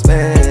the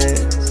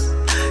expense.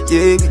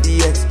 Yeah, with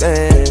the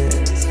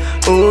expense.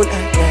 Oh,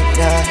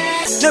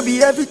 nah. No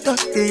be every talk,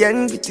 they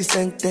end with the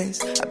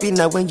sentence. I be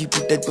now when you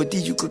put that body,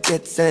 you could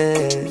get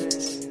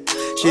sense.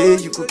 Yeah,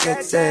 you could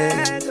get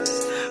sense.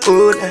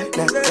 Oh,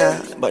 nah.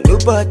 But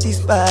nobody's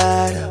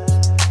bad out.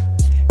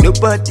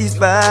 Nobody's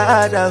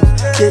bad out,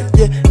 yeah,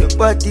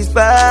 nobody's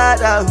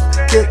bad out,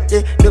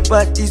 yeah,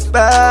 nobody's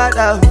bad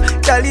out.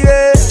 Charlie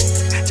way,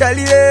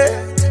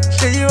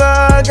 say you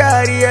want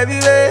carry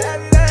everywhere,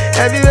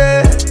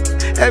 everywhere,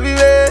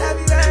 everywhere.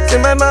 Say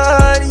my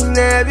money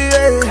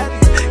everywhere.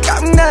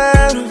 Come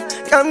down,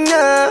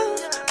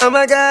 and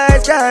my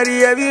guys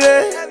carry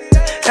everywhere,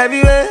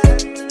 everywhere,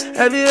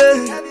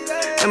 everywhere.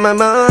 And my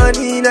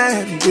money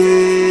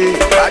everywhere.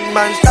 Bad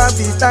man stop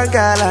this and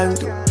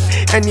galanto.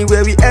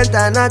 Anywhere we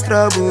enter, not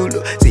trouble.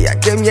 See, I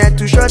came here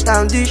to shut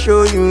down the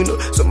show, you know.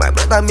 So my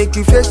brother make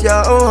you face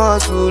your own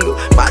hustle.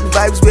 Bad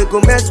vibes, we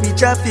go mess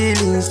with your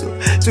feelings. So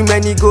too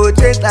many go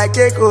taste like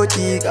a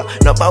cotiga.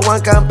 Number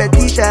one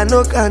competition,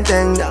 no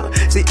contender.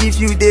 See, if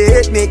you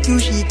date, make you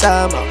shit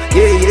out.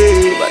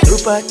 Yeah, but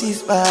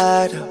nobody's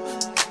bad out.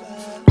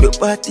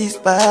 Nobody's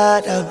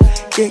bad out.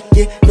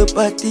 Yeah,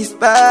 nobody's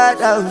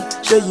bad out.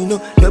 Sure you know,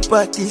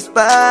 nobody's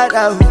bad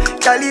out.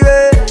 Charlie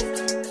way.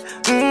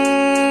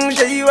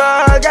 Say you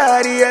want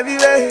carry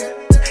everywhere,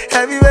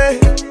 everywhere.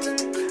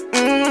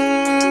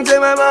 Say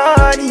my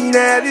money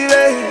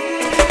everywhere.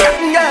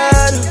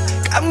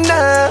 Come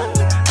down,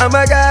 and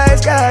my guys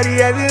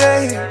carry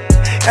everywhere,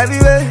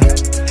 everywhere,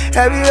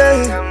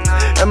 everywhere.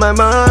 And my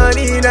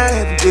money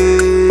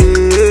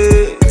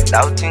everywhere.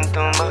 Doubting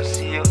too much,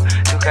 you.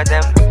 Look at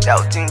them,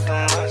 doubting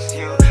too much,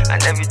 you.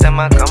 And every time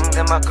I come,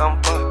 them I come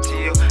back to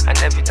you. And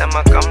every time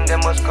I come, them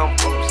must come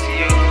to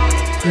you.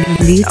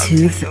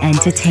 Bluetooth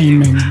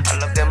Entertainment.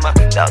 All of them are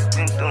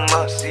doubting too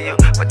much, see you.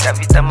 But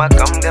every time I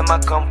come, them I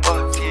come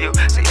back to you.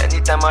 See,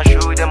 anytime I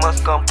show, them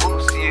must come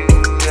push you.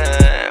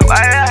 Yeah.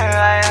 Why?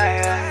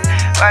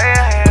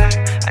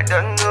 I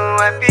don't know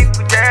why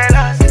people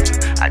jealous.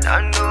 I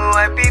don't know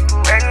why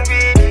people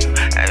envy you.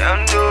 I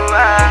don't know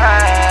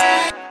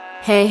why.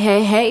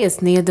 Hey, it's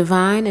Nia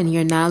Divine, and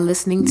you're now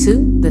listening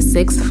to The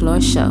Sixth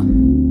Floor Show.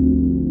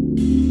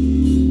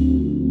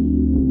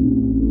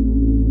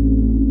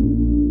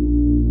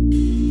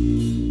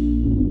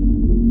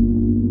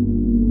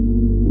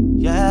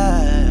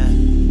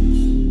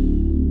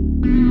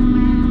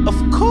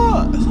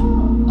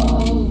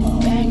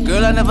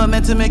 I never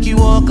meant to make you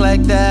walk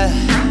like that,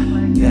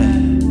 yeah.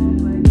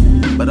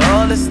 But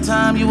all this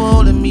time you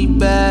holding me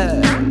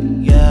back,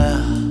 yeah.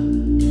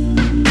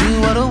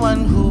 You are the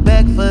one who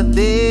begged for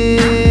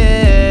this.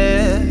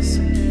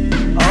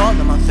 All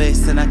in my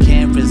face and I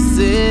can't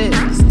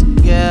resist,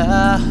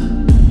 yeah.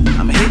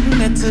 I'm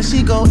hitting it till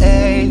she go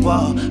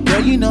AWOL.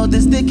 Girl, you know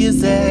this dick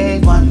is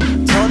A1.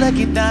 Told her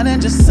get down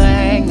and just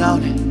sang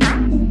out it.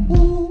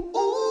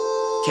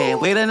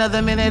 Can't wait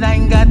another minute, I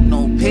ain't got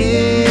no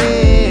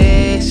patience.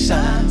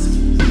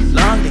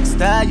 Long dick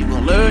style, you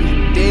gon' learn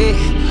today.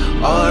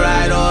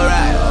 Alright.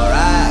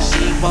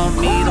 She want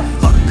me to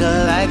fuck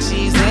her like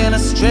she's in a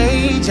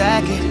straight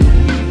jacket.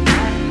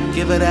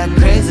 Give her that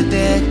crazy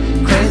dick.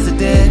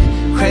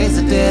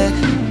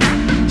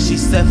 She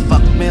said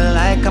fuck me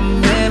like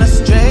I'm in a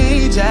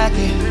straight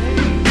jacket.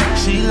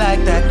 She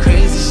like that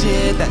crazy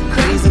shit, that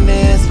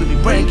craziness, we be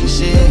breaking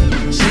shit.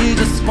 She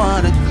just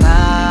wanna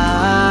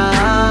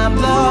climb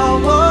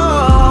the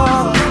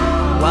wall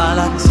while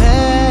I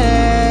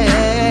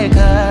take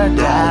her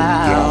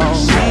down.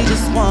 She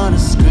just wanna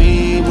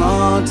scream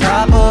on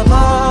top of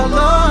her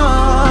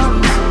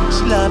lungs.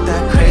 She love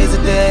that crazy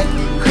dick.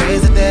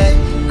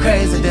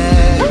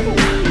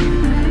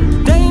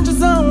 Danger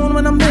zone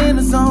when I'm in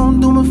the zone,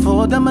 doing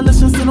full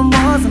demolitions to the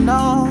walls and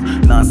all.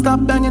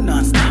 Non-stop banging,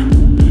 non-stop.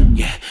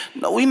 Yeah,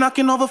 no we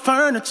knocking over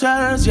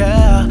furnitures,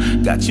 yeah.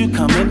 Got you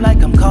coming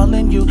like I'm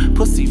calling you.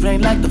 Pussy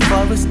rain like the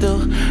forest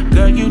do.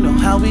 Girl, you know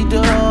how we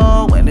do.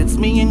 When it's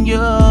me and you,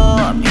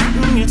 I'm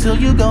hitting you till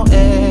you go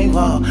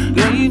AWOL.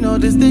 Girl, you know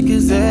this dick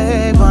is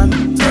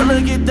A1. Tell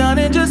her get down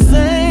and just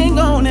sing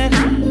on it.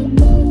 Ain't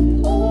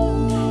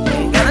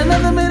got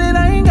another minute,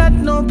 I ain't got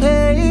no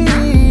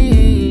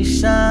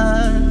patience.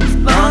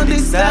 Long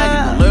this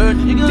time,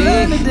 you can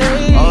learn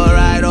today.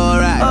 Alright.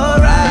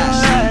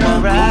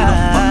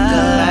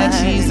 Like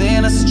she's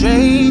in a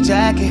straight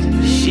jacket.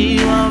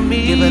 She want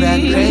me. Give her that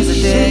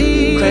crazy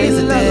dick.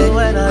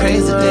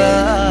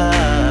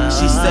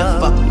 She said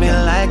fuck me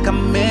like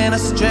I'm in a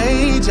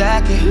straight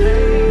jacket.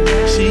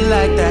 She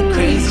like that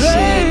crazy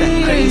shit,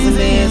 that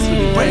craziness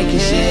when you breaking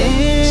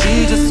shit.